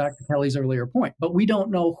patient. It goes back to Kelly's earlier point. But we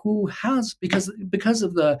don't know who has, because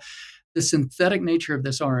of the synthetic nature of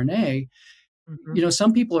this RNA,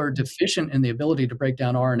 some people are deficient in the ability to break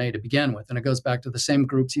down RNA to begin with. And it goes back to the same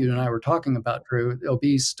groups you and I were talking about, Drew,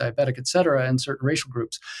 obese, diabetic, et cetera, and certain racial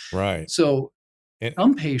groups. Right. So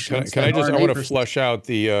some patients... I want to flush out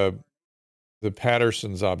the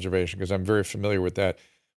Patterson's observation, because I'm very familiar with that.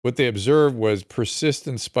 What they observed was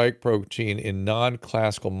persistent spike protein in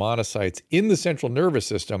non-classical monocytes in the central nervous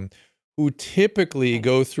system, who typically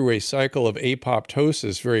go through a cycle of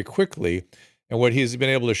apoptosis very quickly. And what he's been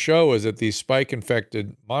able to show is that these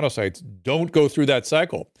spike-infected monocytes don't go through that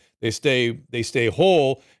cycle. They stay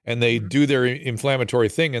whole, and they do their inflammatory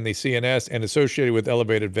thing in the CNS and associated with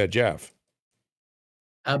elevated VEGF.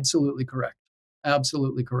 Absolutely correct.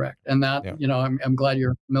 Absolutely correct. And that, I'm glad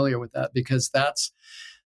you're familiar with that, because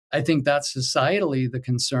I think that's societally the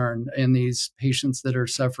concern in these patients that are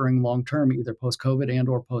suffering long-term, either post-COVID and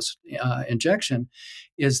or post-injection,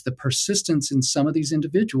 is the persistence in some of these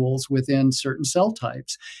individuals within certain cell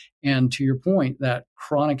types. And to your point, that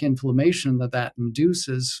chronic inflammation that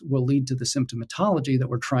induces will lead to the symptomatology that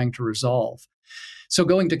we're trying to resolve. So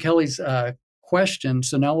going to Kelly's question,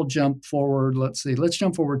 so now we'll jump forward. Let's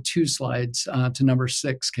jump forward 2 slides to number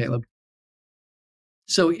 6, Caleb.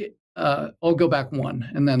 So I'll go back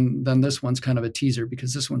 1, and then this one's kind of a teaser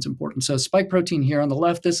because this one's important. So spike protein here on the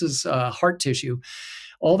left, this is heart tissue.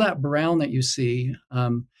 All that brown that you see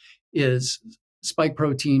is spike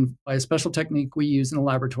protein by a special technique we use in the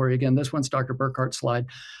laboratory. Again, this one's Dr. Burkhart's slide.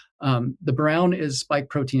 The brown is spike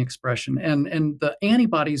protein expression. And the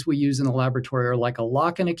antibodies we use in the laboratory are like a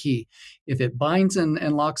lock and a key. If it binds and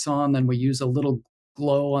locks on, then we use a little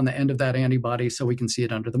glow on the end of that antibody so we can see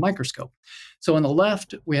it under the microscope. So on the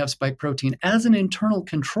left, we have spike protein as an internal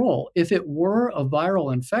control. If it were a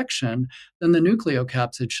viral infection, then the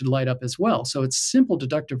nucleocapsid should light up as well. So it's simple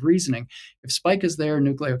deductive reasoning. If spike is there,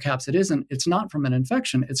 nucleocapsid isn't, it's not from an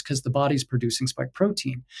infection, it's because the body's producing spike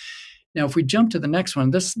protein. Now, if we jump to the next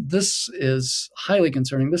one, this is highly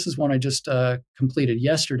concerning. This is one I just completed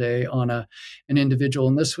yesterday on an individual,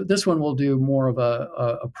 and this one we'll do more of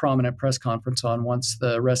a prominent press conference on once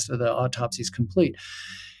the rest of the autopsy is complete.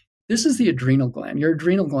 This is the adrenal gland. Your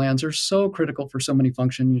adrenal glands are so critical for so many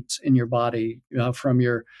functions in your body, from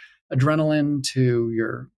your adrenaline to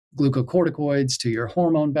your glucocorticoids to your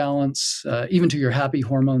hormone balance, even to your happy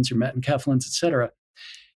hormones, your metenkephalins, et cetera.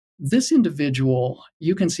 This individual,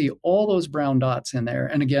 you can see all those brown dots in there.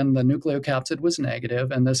 And again, the nucleocapsid was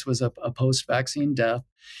negative, and this was a post-vaccine death.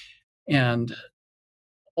 And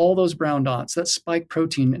all those brown dots, that spike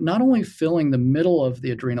protein, not only filling the middle of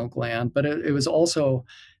the adrenal gland, but it was also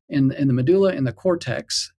in the medulla, in the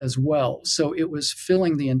cortex as well. So it was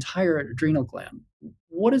filling the entire adrenal gland.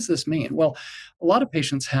 What does this mean? Well, a lot of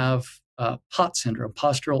patients have POTS syndrome,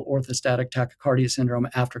 postural orthostatic tachycardia syndrome,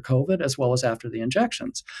 after COVID, as well as after the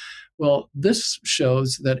injections. Well, this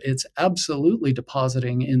shows that it's absolutely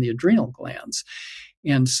depositing in the adrenal glands.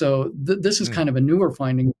 And so this is kind of a newer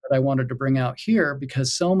finding that I wanted to bring out here,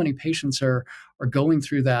 because so many patients are going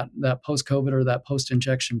through that post-COVID or that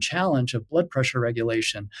post-injection challenge of blood pressure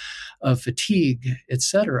regulation, of fatigue, et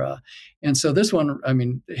cetera. And so this one,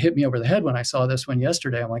 it hit me over the head when I saw this one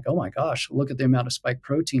yesterday. I'm like, oh my gosh, look at the amount of spike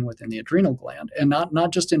protein within the adrenal gland, and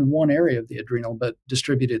not just in one area of the adrenal, but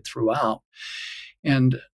distributed throughout.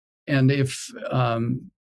 And if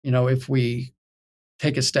if we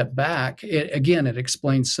take a step back, it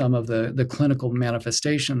explains some of the clinical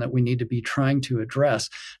manifestation that we need to be trying to address.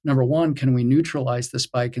 Number one, can we neutralize the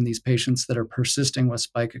spike in these patients that are persisting with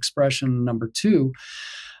spike expression? Number two,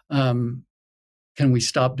 can we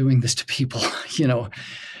stop doing this to people?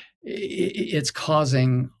 It's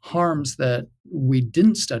causing harms that we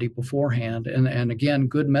didn't study beforehand. And again,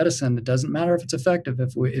 good medicine, it doesn't matter if it's effective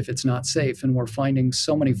if it's not safe. And we're finding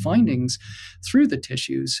so many findings through the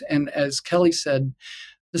tissues. And as Kelly said,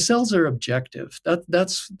 the cells are objective.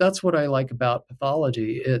 That's what I like about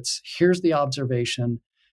pathology. It's here's the observation.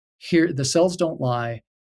 Here, the cells don't lie.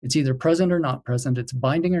 It's either present or not present. It's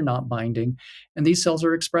binding or not binding. And these cells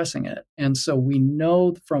are expressing it. And so we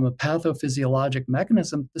know from a pathophysiologic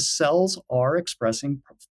mechanism, the cells are expressing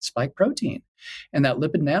spike protein. And that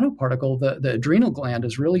lipid nanoparticle, the adrenal gland,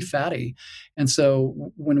 is really fatty. And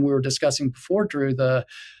so when we were discussing before, Drew, the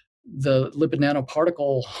the lipid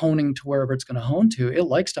nanoparticle honing to wherever it's going to hone to, it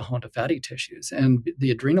likes to hone to fatty tissues. And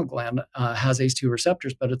the adrenal gland has ACE2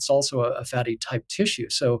 receptors, but it's also a fatty type tissue.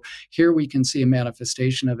 So here we can see a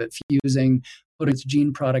manifestation of it fusing, put its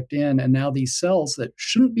gene product in, and now these cells that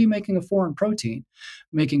shouldn't be making a foreign protein,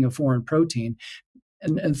 making a foreign protein.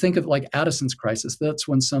 And think of like Addison's crisis. That's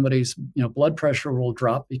when somebody's blood pressure will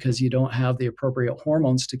drop because you don't have the appropriate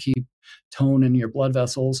hormones to keep tone in your blood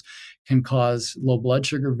vessels, can cause low blood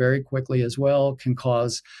sugar very quickly as well, can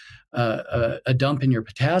cause a dump in your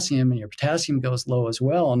potassium, and your potassium goes low as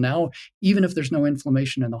well. And now, even if there's no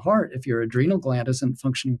inflammation in the heart, if your adrenal gland isn't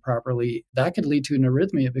functioning properly, that could lead to an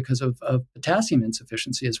arrhythmia because of potassium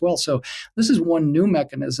insufficiency as well. So this is one new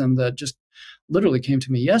mechanism that just literally came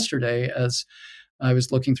to me yesterday as I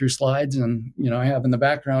was looking through slides, and I have in the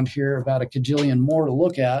background here about a cajillion more to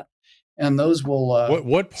look at, and those will.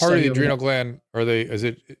 What part of the adrenal gland are they? Is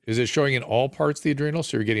it showing in all parts of the adrenal?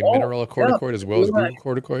 So you're getting mineralocorticoid as well as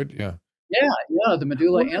glucocorticoid. Yeah, the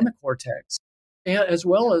medulla and the cortex, and as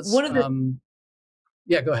well as one of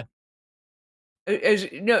the. Go ahead. I was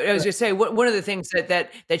going to say, one of the things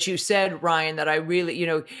that you said, Ryan, that I really,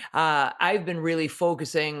 I've been really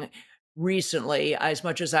focusing recently, as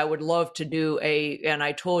much as I would love to do and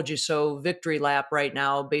I told you so, victory lap right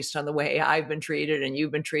now based on the way I've been treated and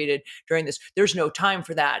you've been treated during this. There's no time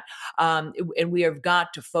for that. And we have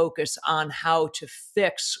got to focus on how to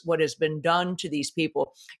fix what has been done to these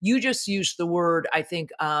people. You just used the word, I think,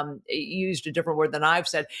 you used a different word than I've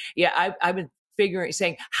said. Yeah, I've been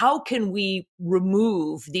saying, how can we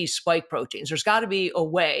remove these spike proteins? There's got to be a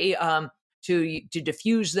way to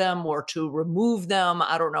diffuse them or to remove them.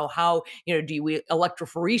 I don't know how, do we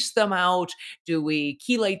electrophorese them out? Do we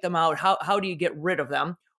chelate them out? How do you get rid of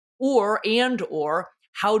them? Or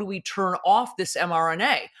how do we turn off this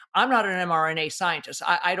mRNA? I'm not an mRNA scientist.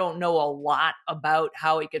 I don't know a lot about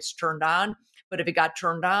how it gets turned on, but if it got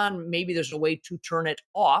turned on, maybe there's a way to turn it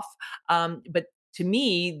off. But to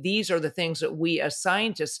me, these are the things that we as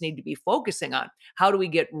scientists need to be focusing on. How do we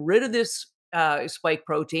get rid of this spike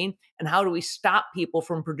protein, and how do we stop people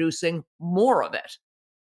from producing more of it?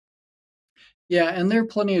 Yeah, and there are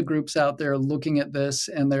plenty of groups out there looking at this,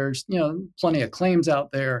 and there's plenty of claims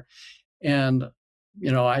out there, and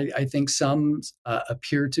I think some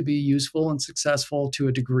appear to be useful and successful to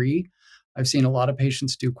a degree. I've seen a lot of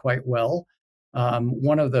patients do quite well.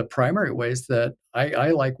 One of the primary ways that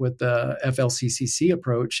I like with the FLCCC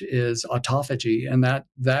approach is autophagy, and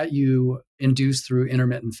that you induce through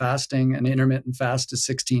intermittent fasting. An intermittent fast is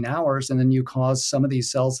 16 hours, and then you cause some of these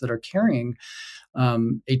cells that are carrying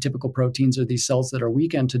atypical proteins or these cells that are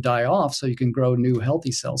weakened to die off, so you can grow new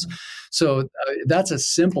healthy cells. Mm-hmm. So that's a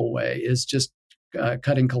simple way, is just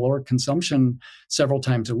cutting caloric consumption several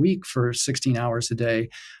times a week for 16 hours a day.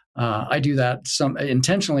 I do that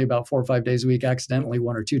intentionally about 4 or 5 days a week, accidentally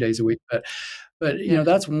 1 or 2 days a week. But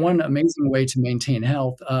that's one amazing way to maintain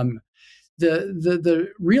health. The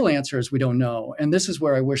real answer is we don't know. And this is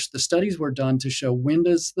where I wish the studies were done to show when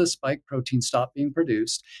does the spike protein stop being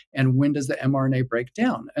produced and when does the mRNA break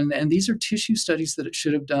down. And these are tissue studies that it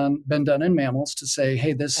should have been done in mammals to say,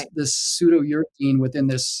 hey, this pseudo-uridine within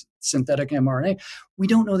this synthetic mRNA, we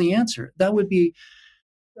don't know the answer. That would be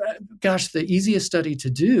the easiest study to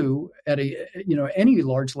do at any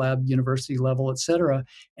large lab, university level, et cetera,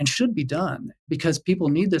 and should be done because people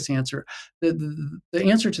need this answer. The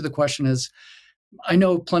answer to the question is, I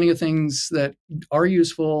know plenty of things that are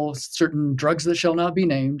useful, certain drugs that shall not be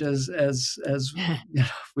named, as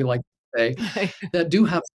we like to say, that do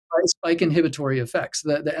have spike inhibitory effects.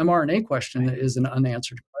 The mRNA question is an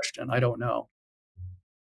unanswered question. I don't know.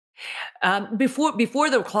 Before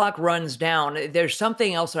the clock runs down, there's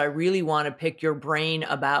something else that I really want to pick your brain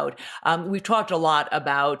about. We've talked a lot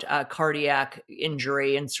about cardiac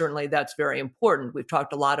injury, and certainly that's very important. We've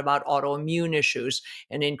talked a lot about autoimmune issues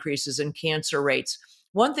and increases in cancer rates.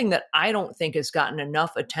 One thing that I don't think has gotten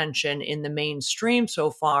enough attention in the mainstream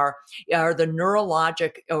so far are the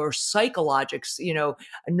neurologic or psychologics,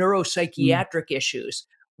 neuropsychiatric issues.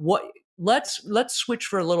 Let's switch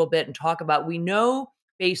for a little bit and talk about, we know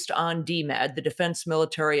based on DMED, the Defense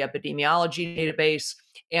Military Epidemiology Database,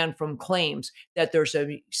 and from claims that there's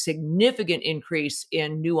a significant increase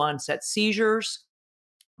in new onset seizures.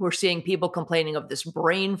 We're seeing people complaining of this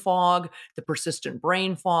brain fog, the persistent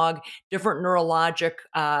brain fog, different neurologic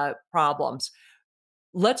problems.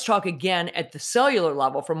 Let's talk again at the cellular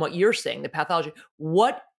level from what you're saying, the pathology.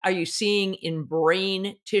 What are you seeing in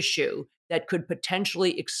brain tissue that could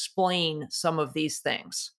potentially explain some of these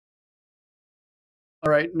things?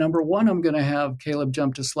 All right, number one, I'm going to have Caleb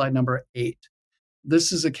jump to slide number 8.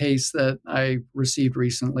 this is a case that I received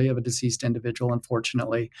recently of a deceased individual,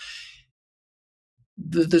 unfortunately.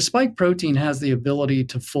 The spike protein has the ability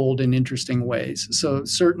to fold in interesting ways. So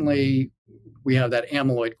certainly we have that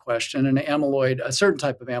amyloid question, and a certain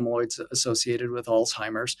type of amyloid associated with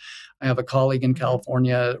Alzheimer's. I have a colleague in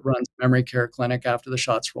California runs a memory care clinic. After the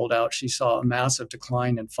shots rolled out, she saw a massive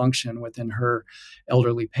decline in function within her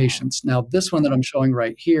elderly patients. Now, this one that I'm showing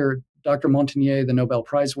right here, Dr. Montagnier, the Nobel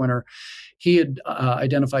Prize winner, he had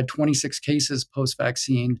identified 26 cases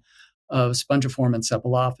post-vaccine of spongiform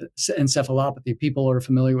encephalopathy. People are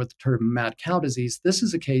familiar with the term mad cow disease. This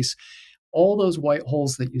is a case, all those white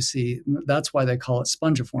holes that you see, that's why they call it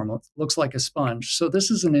spongiform. It looks like a sponge. So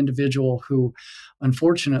this is an individual who,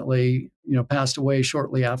 unfortunately, passed away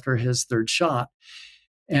shortly after his third shot.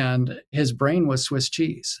 And his brain was Swiss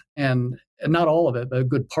cheese, and not all of it, but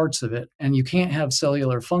good parts of it. And you can't have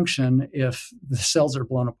cellular function if the cells are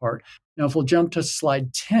blown apart. Now, if we'll jump to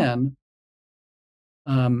slide 10,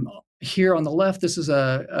 here on the left, this is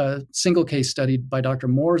a single case study by Dr.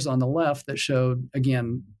 Moores on the left that showed,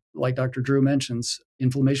 again, like Dr. Drew mentions,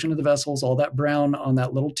 inflammation of the vessels, all that brown on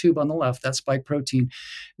that little tube on the left, that spike protein.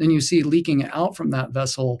 Then you see leaking out from that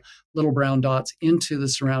vessel, little brown dots into the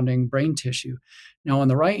surrounding brain tissue. Now, on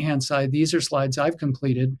the right-hand side, these are slides I've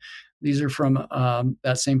completed. These are from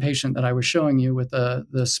that same patient that I was showing you with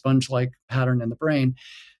the sponge-like pattern in the brain.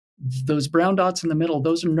 Those brown dots in the middle,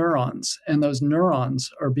 those are neurons, and those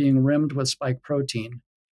neurons are being rimmed with spike protein.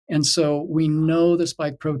 And so we know the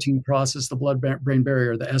spike protein crosses the blood-brain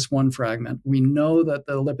barrier, the S1 fragment. We know that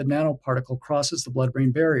the lipid nanoparticle crosses the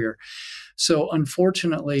blood-brain barrier. So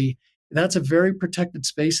unfortunately, that's a very protected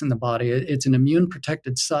space in the body. It's an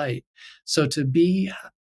immune-protected site. So to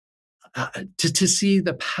see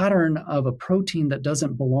the pattern of a protein that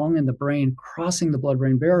doesn't belong in the brain crossing the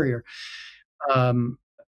blood-brain barrier,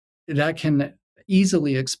 that can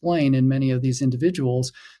easily explain in many of these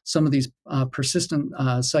individuals some of these persistent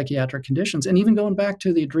psychiatric conditions. And even going back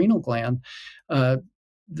to the adrenal gland, the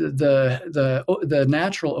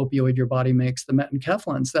natural opioid your body makes, the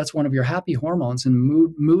metenkephalins, that's one of your happy hormones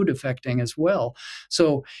and mood affecting as well.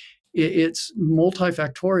 So it's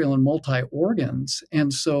multifactorial and multi-organs.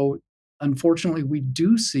 And so unfortunately, we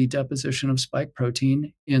do see deposition of spike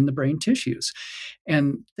protein in the brain tissues.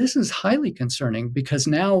 And this is highly concerning because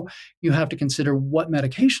now you have to consider what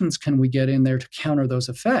medications can we get in there to counter those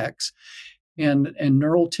effects. And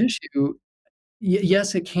neural tissue,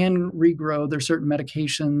 yes, it can regrow. There's certain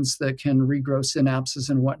medications that can regrow synapses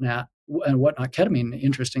and whatnot. Ketamine,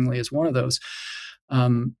 interestingly, is one of those.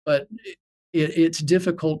 But it's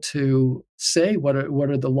difficult to say what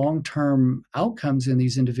are the long-term outcomes in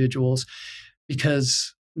these individuals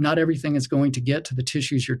because not everything is going to get to the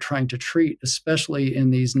tissues you're trying to treat, especially in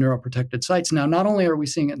these neuroprotected sites. Now, not only are we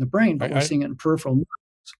seeing it in the brain, but we're seeing it in peripheral nerves.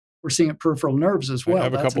 We're seeing it in peripheral nerves as well. I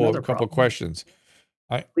have a couple of questions.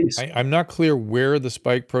 I'm not clear where the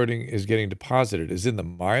spike protein is getting deposited. Is it in the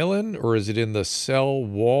myelin or is it in the cell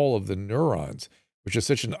wall of the neurons? Which is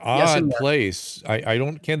such an odd place. I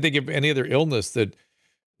can't think of any other illness that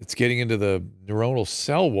it's getting into the neuronal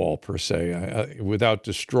cell wall per se, without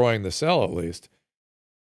destroying the cell at least.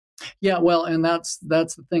 Yeah, well, and that's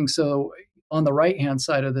the thing. So on the right-hand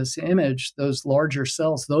side of this image, those larger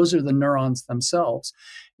cells, those are the neurons themselves.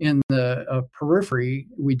 In the periphery,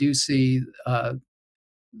 we do see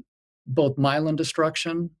both myelin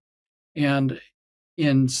destruction, and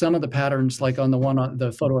in some of the patterns, like on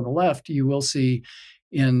the photo on the left, you will see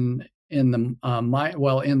in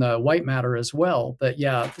the white matter as well. But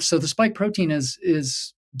yeah, so the spike protein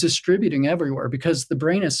is distributing everywhere because the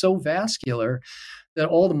brain is so vascular that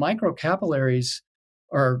all the microcapillaries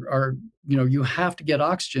are you have to get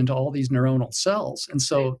oxygen to all these neuronal cells, and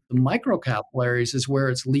so the microcapillaries is where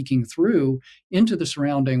it's leaking through into the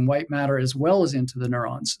surrounding white matter as well as into the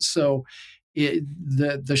neurons. So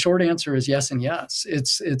the short answer is yes and yes.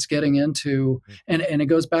 It's getting into, and it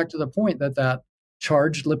goes back to the point that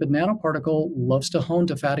charged lipid nanoparticle loves to hone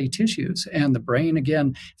to fatty tissues, and the brain,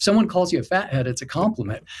 again, if someone calls you a fathead, it's a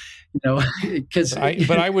compliment, because.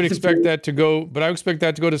 But I would expect that to go. But I expect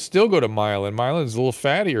that to still go to myelin. Myelin is a little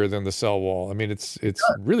fattier than the cell wall. I mean, it's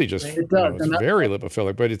really just it's very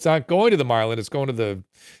lipophilic, but it's not going to the myelin. It's going to the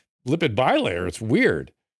lipid bilayer. It's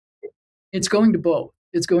weird. It's going to both.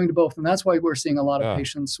 It's going to both, and that's why we're seeing a lot of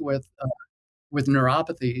patients with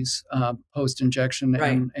neuropathies post-injection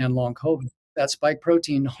and long COVID. That spike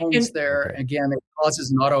protein hones there. Again, it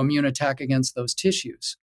causes an autoimmune attack against those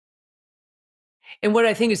tissues. And what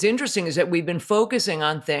I think is interesting is that we've been focusing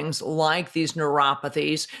on things like these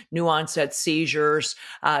neuropathies, new onset seizures,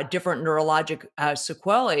 different neurologic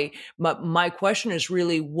sequelae. But my question is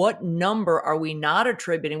really, what number are we not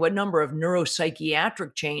attributing? What number of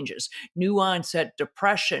neuropsychiatric changes, new onset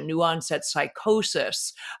depression, new onset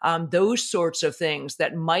psychosis, those sorts of things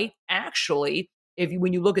that might actually,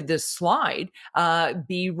 when you look at this slide,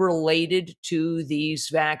 be related to these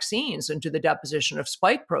vaccines and to the deposition of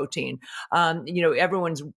spike protein.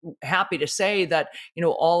 Everyone's happy to say that,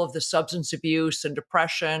 all of the substance abuse and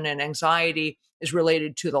depression and anxiety is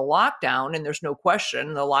related to the lockdown, and there's no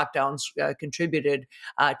question the lockdowns contributed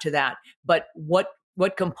to that. But what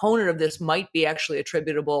component of this might be actually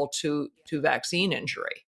attributable to vaccine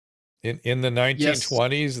injury? In the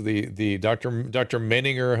 1920s, the Dr.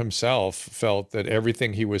 Menninger himself felt that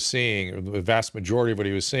everything he was seeing, the vast majority of what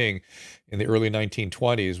he was seeing in the early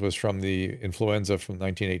 1920s, was from the influenza from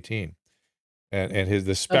 1918, and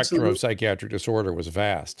the spectrum Absolutely. of psychiatric disorder was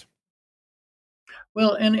vast.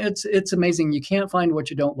 Well, and it's amazing. You can't find what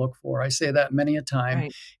you don't look for. I say that many a time.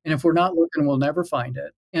 Right. And if we're not looking, we'll never find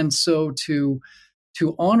it. And so to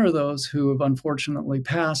honor those who have unfortunately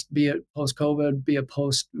passed, be it post-COVID, be it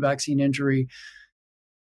post-vaccine injury,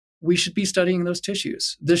 we should be studying those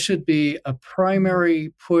tissues. This should be a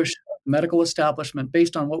primary push of medical establishment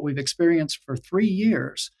based on what we've experienced for 3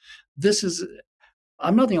 years.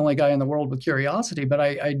 I'm not the only guy in the world with curiosity, but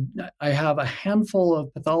I have a handful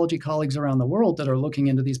of pathology colleagues around the world that are looking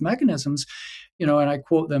into these mechanisms, and I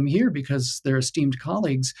quote them here because they're esteemed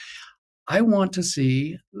colleagues. I want to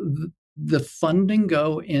see the funding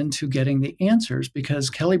go into getting the answers, because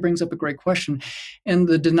Kelly brings up a great question. And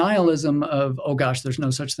the denialism of, oh gosh, there's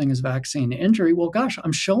no such thing as vaccine injury. Well, gosh,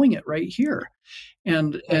 I'm showing it right here.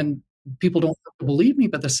 And people don't have to believe me,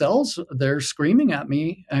 but the cells, they're screaming at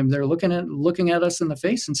me, and they're looking at us in the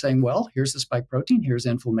face and saying, well, here's the spike protein, here's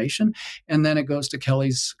inflammation. And then it goes to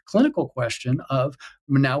Kelly's clinical question of,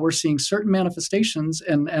 now we're seeing certain manifestations.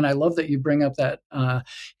 And I love that you bring up that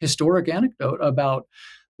historic anecdote about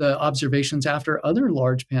the observations after other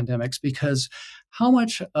large pandemics, because how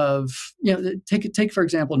much of, take for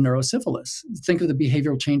example, neurosyphilis. Think of the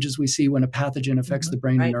behavioral changes we see when a pathogen affects the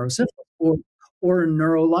brain in neurosyphilis, or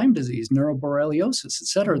neuro-Lyme disease, neuroborreliosis, et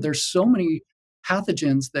cetera. There's so many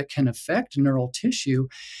pathogens that can affect neural tissue,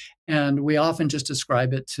 and we often just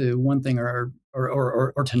ascribe it to one thing or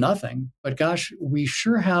to nothing. But gosh, we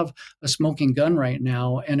sure have a smoking gun right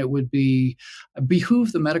now, and it would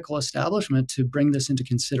behoove the medical establishment to bring this into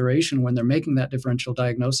consideration when they're making that differential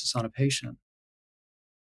diagnosis on a patient.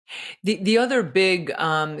 The other big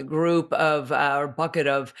group of or bucket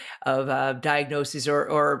of diagnoses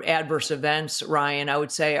or adverse events, Ryan, I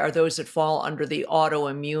would say, are those that fall under the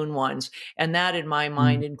autoimmune ones, and that, in my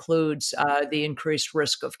mind, includes the increased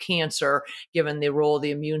risk of cancer, given the role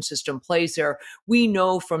the immune system plays there. We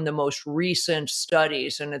know from the most recent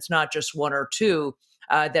studies, and it's not just one or two,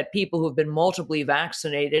 that people who have been multiply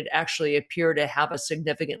vaccinated actually appear to have a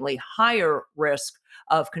significantly higher risk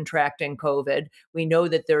of contracting COVID. We know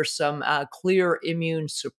that there's some clear immune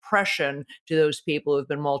suppression to those people who've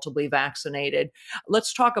been multiply vaccinated.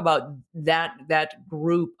 Let's talk about that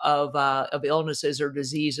group of illnesses or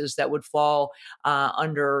diseases that would fall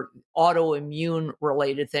under autoimmune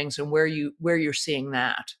related things, and where you're seeing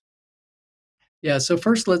that. Yeah, so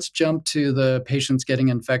first let's jump to the patients getting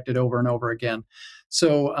infected over and over again.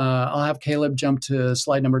 So I'll have Caleb jump to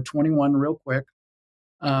slide number 21 real quick.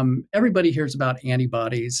 Everybody hears about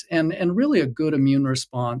antibodies, and really a good immune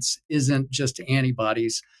response isn't just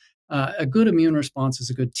antibodies. A good immune response is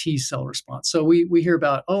a good T cell response. So we hear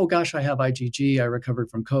about, oh gosh, I have IgG, I recovered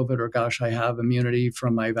from COVID, or gosh, I have immunity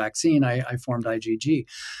from my vaccine, I formed IgG.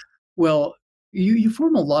 Well, you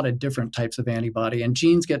form a lot of different types of antibody, and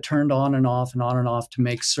genes get turned on and off to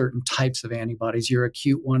make certain types of antibodies. Your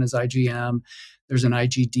acute one is IgM. There's an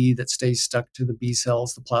IgD that stays stuck to the B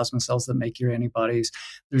cells, the plasma cells that make your antibodies.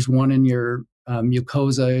 There's one in your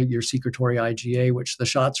mucosa, your secretory IgA, which the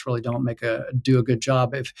shots really don't do a good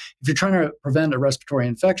job. If you're trying to prevent a respiratory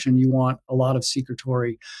infection, you want a lot of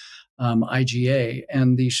secretory IgA,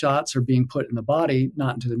 and these shots are being put in the body,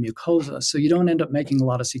 not into the mucosa. So you don't end up making a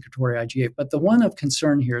lot of secretory IgA. But the one of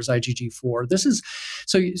concern here is IgG4. This is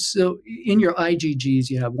so in your IgGs,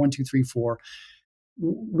 you have 1, 2, 3, 4.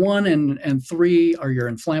 1 and 3 are your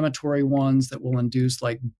inflammatory ones that will induce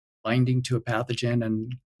like binding to a pathogen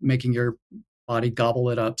and making your body gobble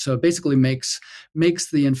it up. So it basically makes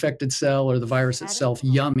the infected cell or the virus itself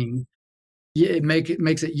yummy. It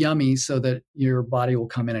makes it yummy so that your body will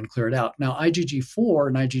come in and clear it out. Now, IgG4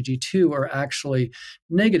 and IgG2 are actually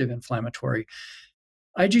negative inflammatory.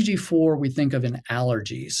 IgG4 we think of in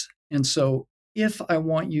allergies. And so if I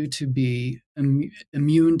want you to be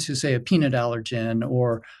immune to, say, a peanut allergen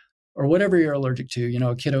or whatever you're allergic to.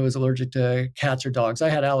 A kiddo is allergic to cats or dogs. I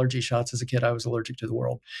had allergy shots as a kid. I was allergic to the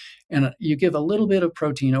world. And you give a little bit of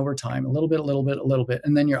protein over time, a little bit,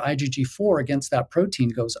 and then your IgG4 against that protein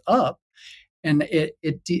goes up, and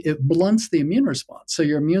it blunts the immune response. So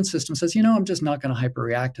your immune system says, I'm just not going to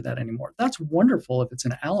hyperreact to that anymore. That's wonderful if it's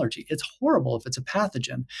an allergy. It's horrible if it's a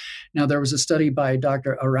pathogen. Now, there was a study by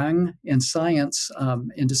Dr. Arang in Science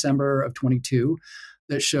in December of 22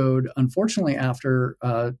 that showed, unfortunately, after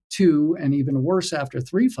 2 and even worse after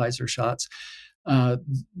 3 Pfizer shots,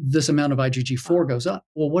 this amount of IgG4 goes up.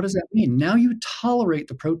 Well, what does that mean? Now you tolerate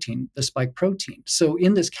the protein, the spike protein. So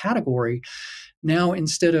in this category, now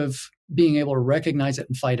instead of being able to recognize it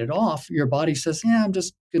and fight it off, your body says, I'm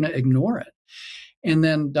just going to ignore it. And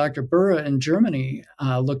then Dr. Burra in Germany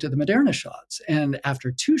looked at the Moderna shots, and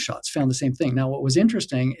after 2 shots found the same thing. Now, what was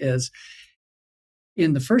interesting is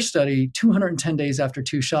in the first study, 210 days after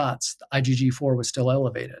 2 shots, the IgG4 was still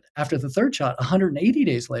elevated. After the 3rd shot, 180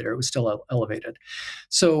 days later, it was still elevated.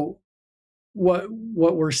 So what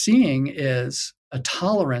we're seeing is a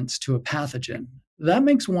tolerance to a pathogen. That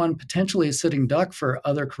makes one potentially a sitting duck for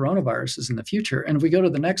other coronaviruses in the future. And if we go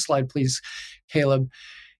to the next slide, please, Caleb,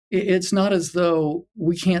 it's not as though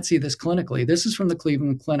we can't see this clinically. This is from the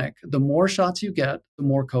Cleveland Clinic. The more shots you get, the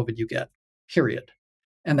more COVID you get, period.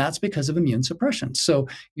 And that's because of immune suppression. So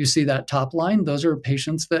you see that top line, those are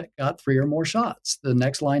patients that got 3 or more shots. The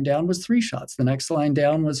next line down was 3 shots. The next line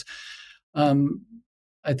down was,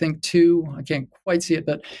 I think 2. I can't quite see it.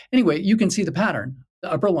 But anyway, you can see the pattern.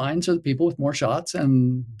 The upper lines are the people with more shots,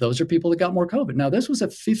 and those are people that got more COVID. Now, this was a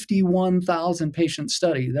 51,000 patient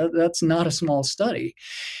study. That's not a small study.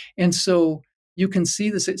 And so you can see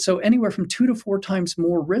this. So anywhere from 2 to 4 times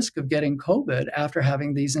more risk of getting COVID after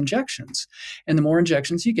having these injections. And the more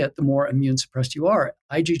injections you get, the more immune suppressed you are.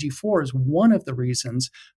 IgG4 is one of the reasons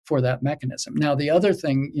for that mechanism. Now, the other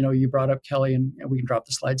thing, you brought up, Kelly, and we can drop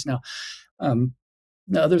the slides now.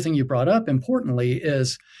 The other thing you brought up, importantly,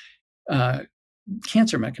 is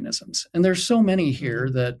cancer mechanisms. And there's so many here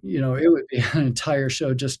that, it would be an entire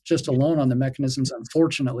show just alone on the mechanisms,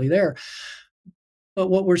 unfortunately, there. But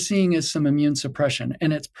what we're seeing is some immune suppression,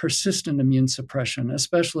 and it's persistent immune suppression,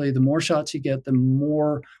 especially the more shots you get, the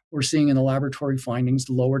more we're seeing in the laboratory findings,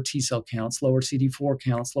 lower T cell counts, lower CD4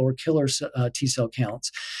 counts, lower killer T cell counts.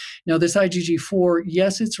 Now, this IgG4,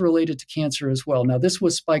 yes, it's related to cancer as well. Now, this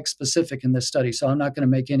was spike specific in this study, so I'm not going to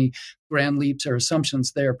make any grand leaps or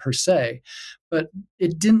assumptions there per se, but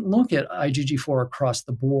it didn't look at IgG4 across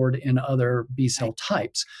the board in other B cell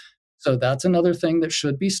types. So that's another thing that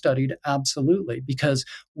should be studied, absolutely, because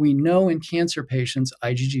we know in cancer patients,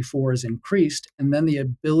 IgG4 is increased, and then the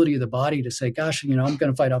ability of the body to say, gosh, I'm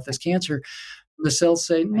going to fight off this cancer. The cells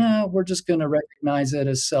say, no, we're just going to recognize it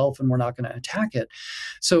as self, and we're not going to attack it.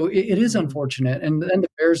 So it is unfortunate. And then the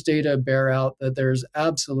BEARS data bear out that there's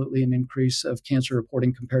absolutely an increase of cancer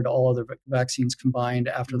reporting compared to all other vaccines combined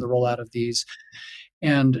after the rollout of these.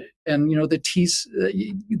 And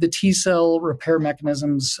the T cell repair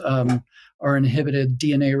mechanisms are inhibited.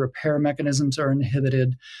 DNA repair mechanisms are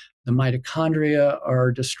inhibited. The mitochondria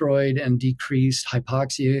are destroyed and decreased.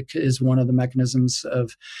 Hypoxia is one of the mechanisms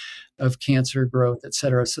of cancer growth, et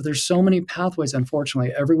cetera. So there's so many pathways,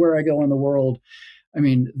 unfortunately. Everywhere I go in the world,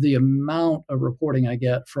 the amount of reporting I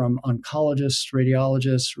get from oncologists,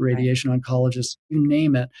 radiologists, radiation oncologists, you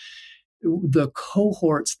name it, the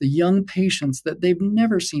cohorts, the young patients that they've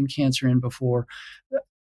never seen cancer in before.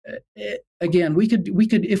 Again, we could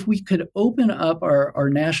if we could open up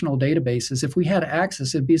our national databases, if we had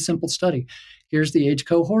access, it'd be a simple study. Here's the age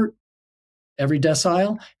cohort, every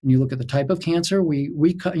decile, and you look at the type of cancer.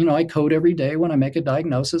 I code every day when I make a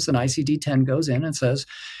diagnosis, and ICD-10 goes in and says,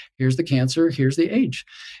 here's the cancer, here's the age.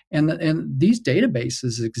 And these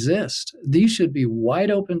databases exist. These should be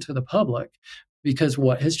wide open to the public, because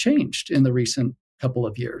what has changed in the recent couple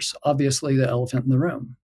of years? Obviously, the elephant in the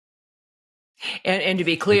room. And to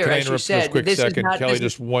be clear, as you said, this is not Kelly.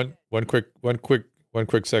 Just one quick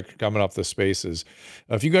second coming off the spaces.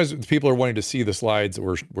 If you guys, people are wanting to see the slides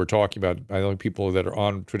that we're talking about, I think people that are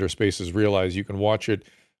on Twitter Spaces realize you can watch it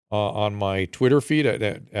on my Twitter feed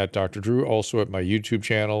at Dr. Drew, also at my YouTube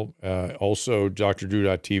channel, also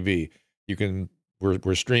drdrew.tv.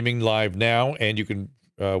 We're streaming live now, and you can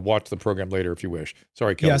watch the program later if you wish.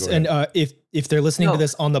 Sorry, Kelly. Yes, and if they're listening to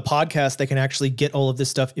this on the podcast, they can actually get all of this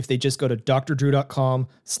stuff if they just go to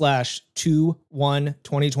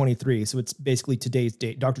drdrew.com/21-2023. So it's basically today's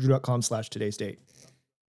date, drdrew.com/today's date.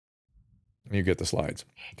 You get the slides.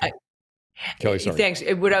 Kelly, sorry. Thanks.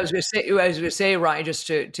 What I was going to say, Ryan, just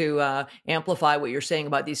to amplify what you're saying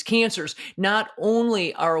about these cancers. Not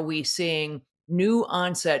only are we seeing new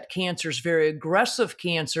onset cancers, very aggressive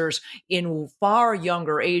cancers in far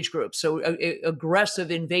younger age groups. So aggressive,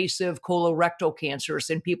 invasive colorectal cancers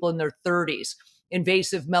in people in their 30s,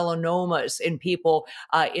 invasive melanomas in people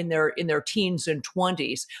in their teens and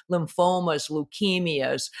 20s, lymphomas,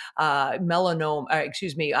 leukemias,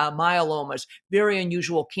 myelomas, very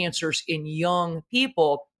unusual cancers in young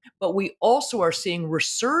people. But we also are seeing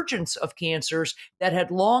resurgence of cancers that had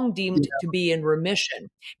long deemed to be in remission.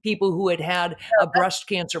 People who had a breast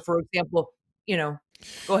cancer, for example, go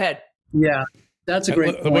ahead. Yeah, that's a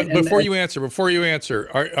great point. Before you answer,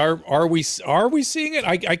 are we seeing it?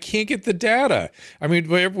 I can't get the data. I mean,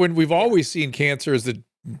 when we've always seen cancers that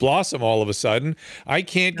blossom all of a sudden, I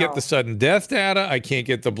can't get the sudden death data. I can't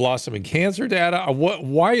get the blossoming cancer data.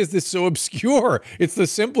 Why is this so obscure? It's the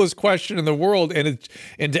simplest question in the world, and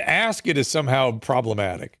to ask it is somehow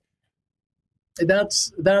problematic.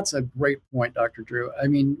 That's a great point, Dr. Drew. I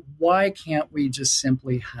mean, why can't we just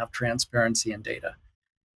simply have transparency in data?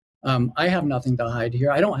 I have nothing to hide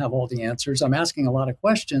here. I don't have all the answers. I'm asking a lot of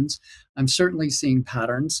questions. I'm certainly seeing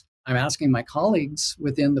patterns. I'm asking my colleagues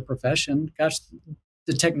within the profession, gosh,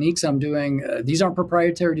 the techniques I'm doing, these aren't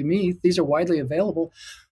proprietary to me. These are widely available.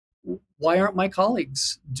 Why aren't my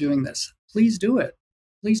colleagues doing this? Please do it.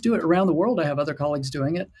 Please do it. Around the world, I have other colleagues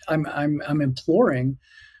doing it. I'm imploring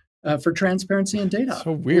for transparency and data.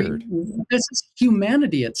 So weird. This is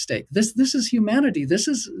humanity at stake. This is humanity. This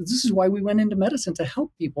is why we went into medicine, to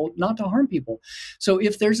help people, not to harm people. So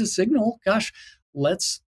if there's a signal, gosh,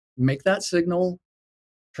 let's make that signal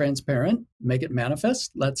transparent, make it manifest.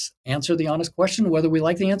 Let's answer the honest question, whether we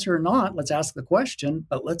like the answer or not. Let's ask the question,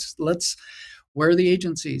 but let's where are the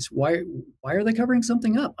agencies? Why are they covering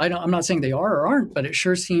something up? I'm not saying they are or aren't, but it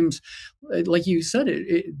sure seems like you said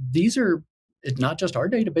these are not just our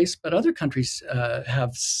database, but other countries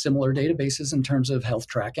have similar databases in terms of health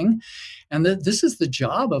tracking. And this is the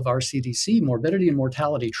job of our CDC, morbidity and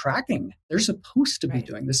mortality tracking. They're supposed to be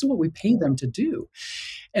doing this. Is what we pay them to do.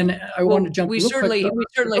 And I want to jump. We certainly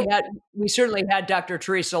had Dr.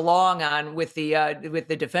 Teresa Long on with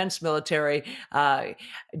the Defense Military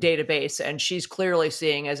database, and she's clearly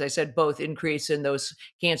seeing, as I said, both increase in those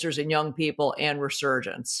cancers in young people and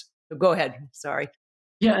resurgence. So go ahead. Sorry.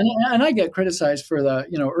 Yeah, and I get criticized for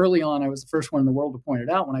early on, I was the first one in the world to point it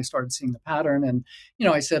out when I started seeing the pattern. And,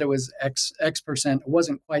 I said it was X percent. It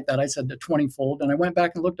wasn't quite that. I said the 20-fold. And I went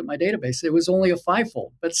back and looked at my database. It was only a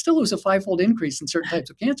 5-fold, but still it was a 5-fold increase in certain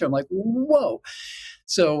types of cancer. I'm like, whoa.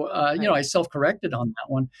 So, I self-corrected on that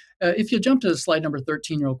one. If you jump to slide number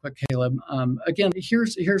 13 real quick, Caleb, again,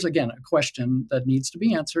 here's again, a question that needs to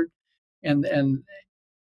be answered. And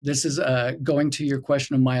this is going to your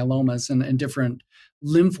question of myelomas and different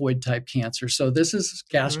lymphoid type cancer. So this is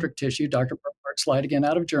gastric tissue, Dr. Burkhardt, slide again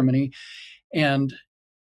out of Germany. And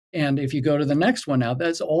if you go to the next one now,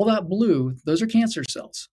 that's all that blue, those are cancer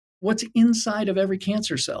cells. What's inside of every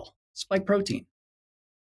cancer cell? Spike protein.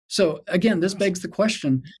 So again, this begs the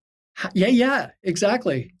question, yeah,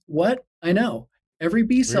 exactly. What? I know. Every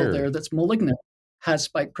B cell there that's malignant has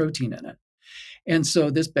spike protein in it. And so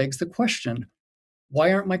this begs the question,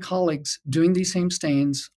 why aren't my colleagues doing these same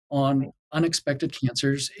stains on unexpected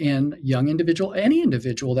cancers in any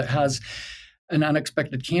individual that has an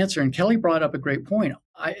unexpected cancer? And Kelly brought up a great point.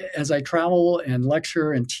 As I travel and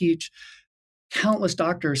lecture and teach, countless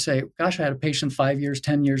doctors say, gosh, I had a patient 5 years,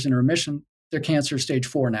 10 years in remission. Their cancer is stage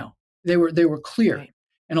 4 now. They were clear. Right.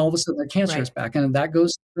 And all of a sudden their cancer is back. And that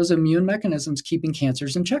goes those immune mechanisms keeping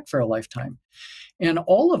cancers in check for a lifetime. And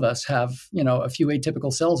all of us have, a few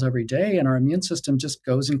atypical cells every day, and our immune system just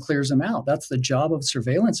goes and clears them out. That's the job of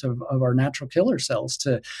surveillance of our natural killer cells,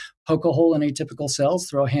 to poke a hole in atypical cells,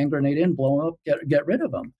 throw a hand grenade in, blow them up, get rid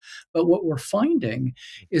of them. But what we're finding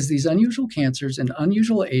is these unusual cancers in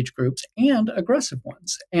unusual age groups and aggressive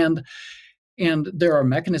ones. And there are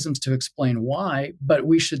mechanisms to explain why, but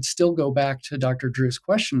we should still go back to Dr. Drew's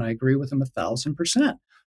question. I agree with him 1,000%.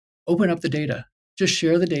 Open up the data. Just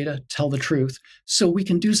share the data, tell the truth, so we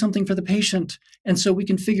can do something for the patient. And so we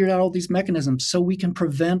can figure out all these mechanisms so we can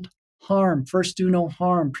prevent harm. First, do no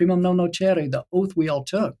harm. Primum non nocere, the oath we all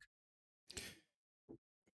took.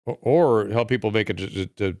 Or help people make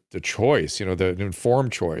the choice, the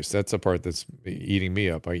informed choice. That's the part that's eating me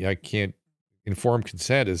up. I can't. Informed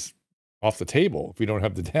consent is off the table if we don't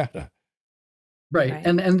have the data. Right.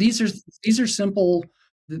 And these are simple.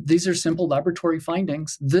 These are simple laboratory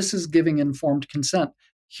findings. This is giving informed consent.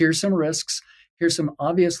 Here's some risks. Here's some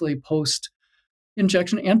obviously post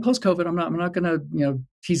injection and post-COVID. I'm not going to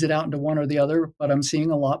tease it out into one or the other, but I'm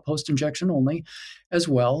seeing a lot post-injection only as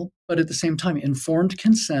well. But at the same time, informed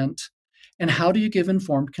consent. And how do you give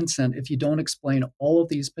informed consent if you don't explain all of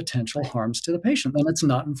these potential harms to the patient? Then it's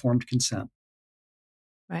not informed consent.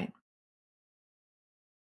 Right.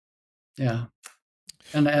 Yeah.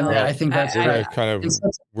 And I think that's kind of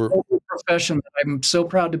a profession that I'm so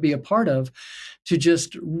proud to be a part of, to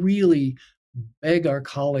just really beg our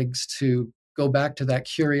colleagues to go back to that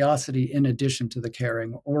curiosity in addition to the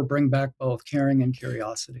caring, or bring back both caring and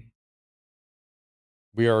curiosity.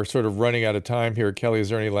 We are sort of running out of time here. Kelly, is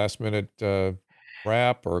there any last minute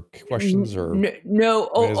wrap or questions? Or no, as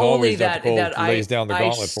only always, that lays down the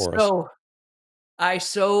gauntlet for us. I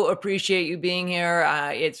so appreciate you being here.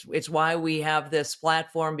 It's why we have this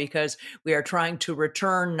platform, because we are trying to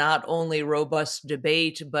return not only robust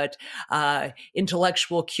debate, but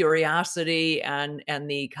intellectual curiosity and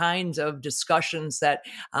the kinds of discussions that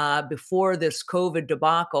before this COVID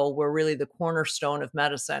debacle were really the cornerstone of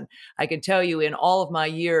medicine. I can tell you, in all of my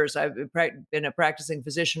years, I've been a practicing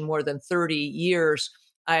physician more than 30 years.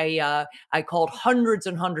 I called hundreds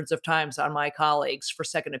and hundreds of times on my colleagues for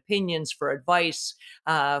second opinions, for advice,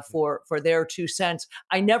 for their 2 cents.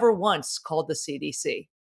 I never once called the CDC.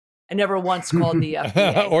 I never once called the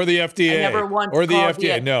FDA. Or the FDA. I never once or the called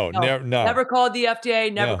FDA. No. Never called the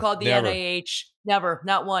FDA, never called the never. NIH, never,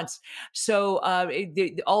 not once. So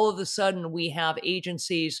all of a sudden we have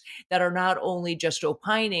agencies that are not only just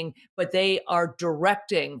opining, but they are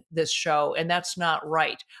directing this show, and that's not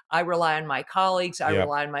right. I rely on my colleagues. I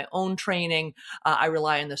rely on my own training. I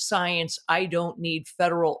rely on the science. I don't need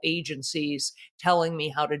federal agencies telling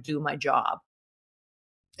me how to do my job.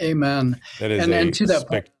 Amen. That is and to that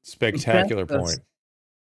point, spectacular point.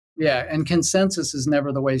 Yeah, and consensus is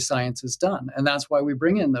never the way science is done. And that's why we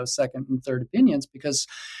bring in those second and third opinions, because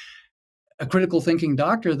a critical thinking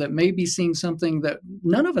doctor that may be seeing something that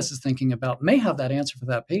none of us is thinking about may have that answer for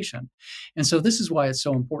that patient. And so this is why it's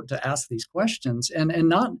so important to ask these questions and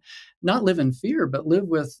not live in fear, but live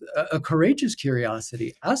with a courageous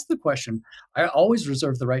curiosity. Ask the question. I always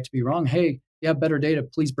reserve the right to be wrong. Hey, you have better data,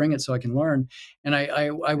 please bring it so I can learn. And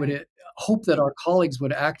I would hope that our colleagues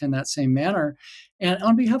would act in that same manner. And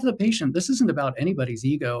on behalf of the patient, this isn't about anybody's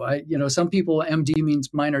ego. Some people, MD means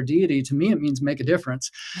minor deity. To me, it means make a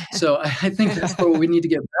difference. So I think that's what we need to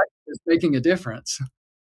get back to, is making a difference.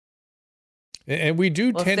 And we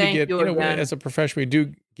do tend to get, as a profession, we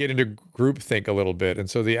do get into groupthink a little bit. And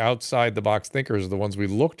so the outside the box thinkers are the ones we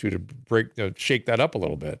look to shake that up a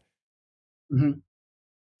little bit. Mm-hmm.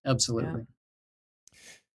 Absolutely. Yeah.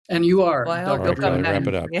 And you are. Well, I hope you'll come wrap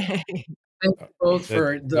it up. Thank you both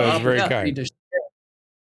for the opportunity to share.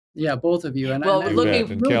 Yeah, both of you. And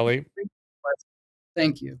Kelly.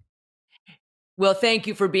 Thank you. Well, thank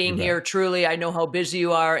you for being here. Truly, I know how busy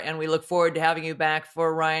you are, and we look forward to having you back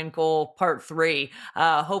for Ryan Cole Part 3.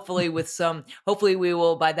 Hopefully we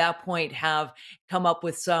will by that point have come up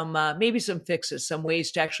with some maybe some fixes, some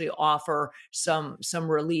ways to actually offer some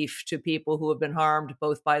relief to people who have been harmed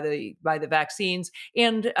both by the vaccines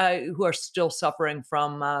and who are still suffering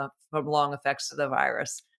from long effects of the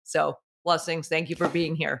virus. So blessings. Thank you for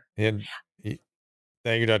being here. And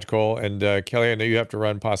thank you, Dr. Cole. And Kelly, I know you have to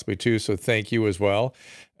run possibly too, so thank you as well.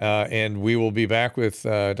 And we will be back with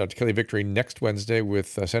Dr. Kelly Victory next Wednesday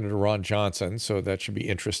with Senator Ron Johnson, so that should be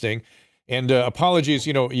interesting. And apologies,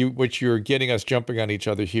 what you're getting us jumping on each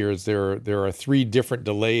other here is there are 3 different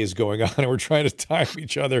delays going on, and we're trying to time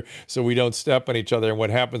each other so we don't step on each other. And what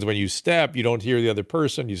happens when you step, you don't hear the other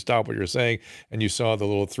person, you stop what you're saying, and you saw the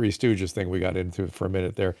little Three Stooges thing we got into for a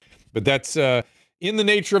minute there. But that's in the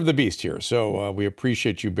nature of the beast here. So we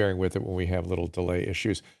appreciate you bearing with it when we have little delay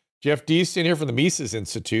issues. Jeff Deist in here from the Mises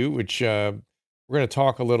Institute, which we're going to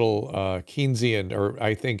talk a little Keynesian, or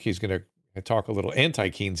I think he's going to talk a little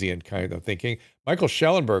anti-Keynesian kind of thinking. Michael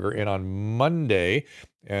Schellenberger in on Monday,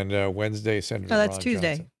 and Wednesday, Senator that's Ron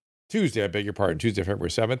Tuesday. Johnson. Tuesday, I beg your pardon. Tuesday,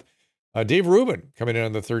 February 7th. Dave Rubin coming in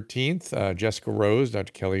on the 13th. Jessica Rose,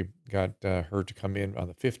 Dr. Kelly got her to come in on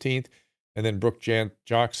the 15th. And then Brooke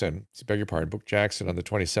Jackson on the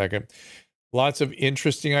 22nd. Lots of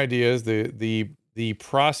interesting ideas. The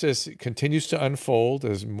process continues to unfold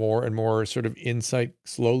as more and more sort of insight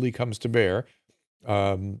slowly comes to bear.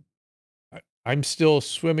 I'm still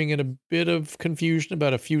swimming in a bit of confusion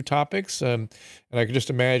about a few topics, and I can just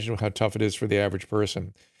imagine how tough it is for the average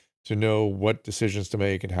person to know what decisions to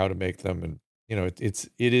make and how to make them. And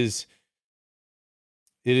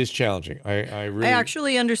it is challenging. I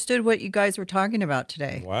actually understood what you guys were talking about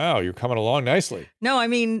today. Wow, you're coming along nicely. No, I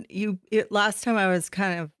mean, last time I was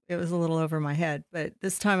it was a little over my head, but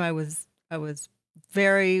this time I was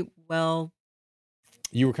very well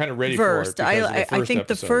You were kind of ready versed. for it. I think episode.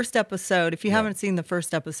 The first episode, if you haven't seen the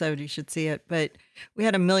first episode, you should see it. But we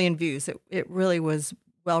had 1 million views. It really was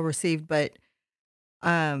well received, but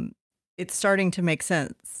it's starting to make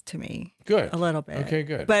sense to me. Good. A little bit. Okay,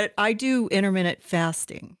 good. But I do intermittent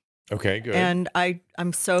fasting. Okay, good. And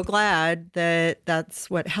I'm so glad that that's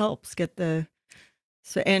what helps get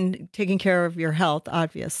and taking care of your health,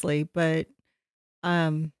 obviously. But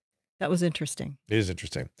that was interesting. It is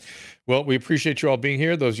interesting. Well, we appreciate you all being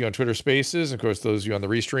here. Those of you on Twitter Spaces, of course, those of you on the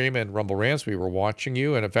Restream and Rumble Rants, we were watching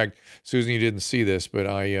you. And in fact, Susan, you didn't see this, but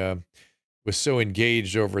I was so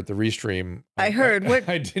engaged over at the Restream. I heard.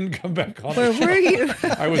 I didn't come back on. Where were you?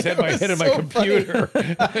 I was at my head of my computer.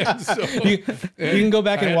 So, you can go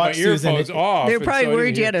back and watch Susan. Off. They're probably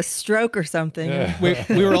worried you had a stroke or something. Yeah.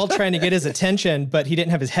 We were all trying to get his attention, but he didn't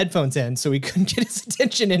have his headphones in, so we couldn't get his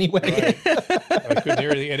attention anyway. Right. I couldn't hear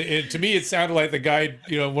anything. And to me, it sounded like the guy,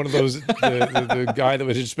 one of those, the guy that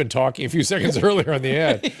had just been talking a few seconds earlier on the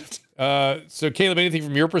ad. So, Caleb, anything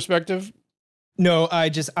from your perspective? No,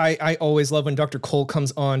 I always love when Dr. Cole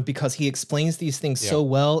comes on because he explains these things so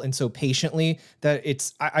well and so patiently that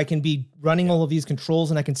I can be running all of these controls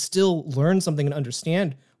and I can still learn something and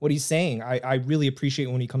understand what he's saying. I really appreciate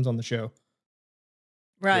when he comes on the show.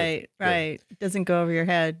 Right. It doesn't go over your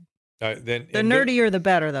head. The nerdier the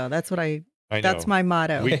better, though. That's what I know. That's my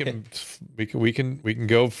motto. We can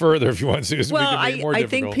go further if you want to. So well, I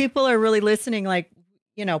think people are really listening. Like,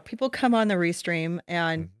 people come on the Restream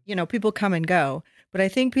and, people come and go. But I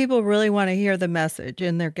think people really want to hear the message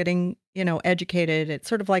and they're getting, educated. It's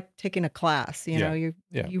sort of like taking a class, you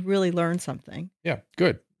really learn something. Yeah,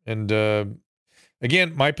 good. And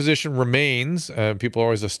again, my position remains, people are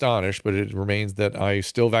always astonished, but it remains that I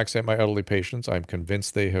still vaccinate my elderly patients. I'm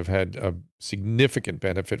convinced they have had a significant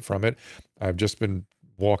benefit from it. I've just been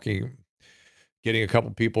getting a couple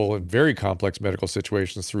people in very complex medical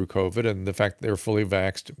situations through COVID, and the fact that they're fully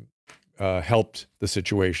vaxxed helped the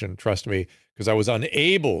situation, trust me, because I was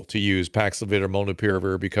unable to use Paxlovid or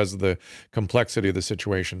Molnupiravir because of the complexity of the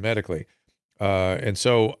situation medically. And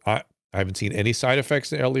so I haven't seen any side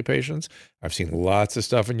effects in elderly patients. I've seen lots of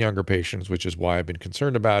stuff in younger patients, which is why I've been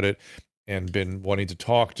concerned about it and been wanting to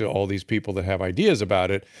talk to all these people that have ideas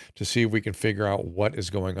about it to see if we can figure out what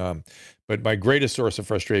is going on. But my greatest source of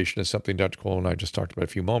frustration is something Dr. Cole and I just talked about a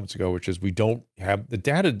few moments ago, which is we don't have the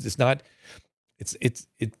data is not,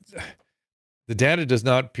 the data does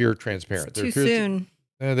not appear transparent. It's too soon.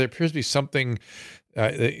 There appears to be something,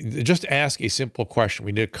 just ask a simple question.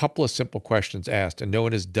 We need a couple of simple questions asked and no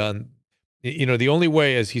one has done, the only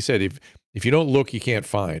way, as he said, if you don't look, you can't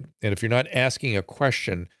find. And if you're not asking a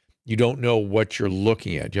question, you don't know what you're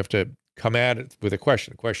looking at. You have to come at it with a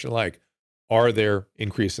question like, are there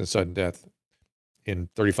increase in sudden death in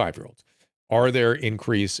 35-year-olds? Are there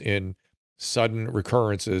increase in sudden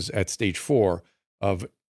recurrences at stage 4 of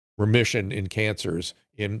remission in cancers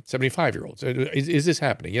in 75-year-olds? Is this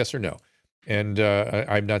happening? Yes or no? And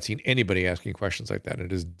I've not seen anybody asking questions like that. And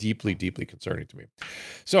it is deeply, deeply concerning to me.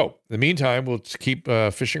 So in the meantime, we'll keep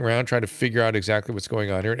fishing around, trying to figure out exactly what's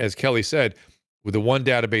going on here. And as Kelly said, with the one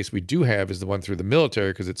database we do have is the one through the military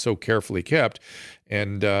because it's so carefully kept.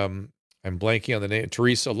 And I'm blanking on the name.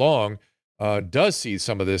 Teresa Long does see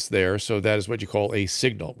some of this there. So that is what you call a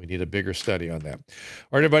signal. We need a bigger study on that. All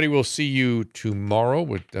right, everybody, we'll see you tomorrow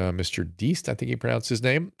with Mr. Deist. I think he pronounced his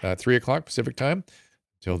name, 3 o'clock Pacific time.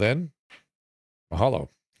 Until then, mahalo.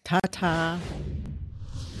 Ta-ta.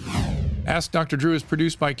 Ask Dr. Drew is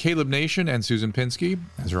produced by Caleb Nation and Susan Pinsky.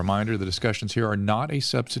 As a reminder, the discussions here are not a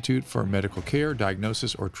substitute for medical care,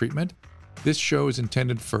 diagnosis, or treatment. This show is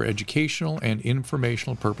intended for educational and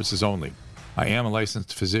informational purposes only. I am a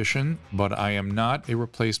licensed physician, but I am not a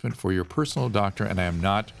replacement for your personal doctor, and I am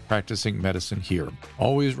not practicing medicine here.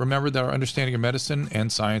 Always remember that our understanding of medicine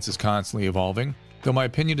and science is constantly evolving. Though my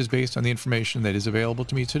opinion is based on the information that is available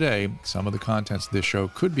to me today, some of the contents of this show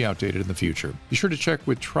could be outdated in the future. Be sure to check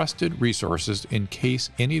with trusted resources in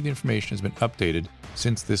case any of the information has been updated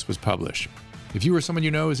since this was published. If you or someone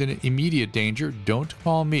you know is in immediate danger, don't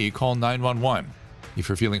call me, call 911. If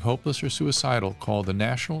you're feeling hopeless or suicidal, call the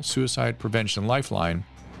National Suicide Prevention Lifeline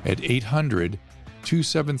at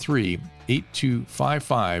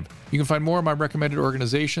 800-273-8255. You can find more of my recommended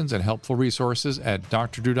organizations and helpful resources at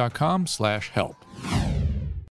drdrew.com/help.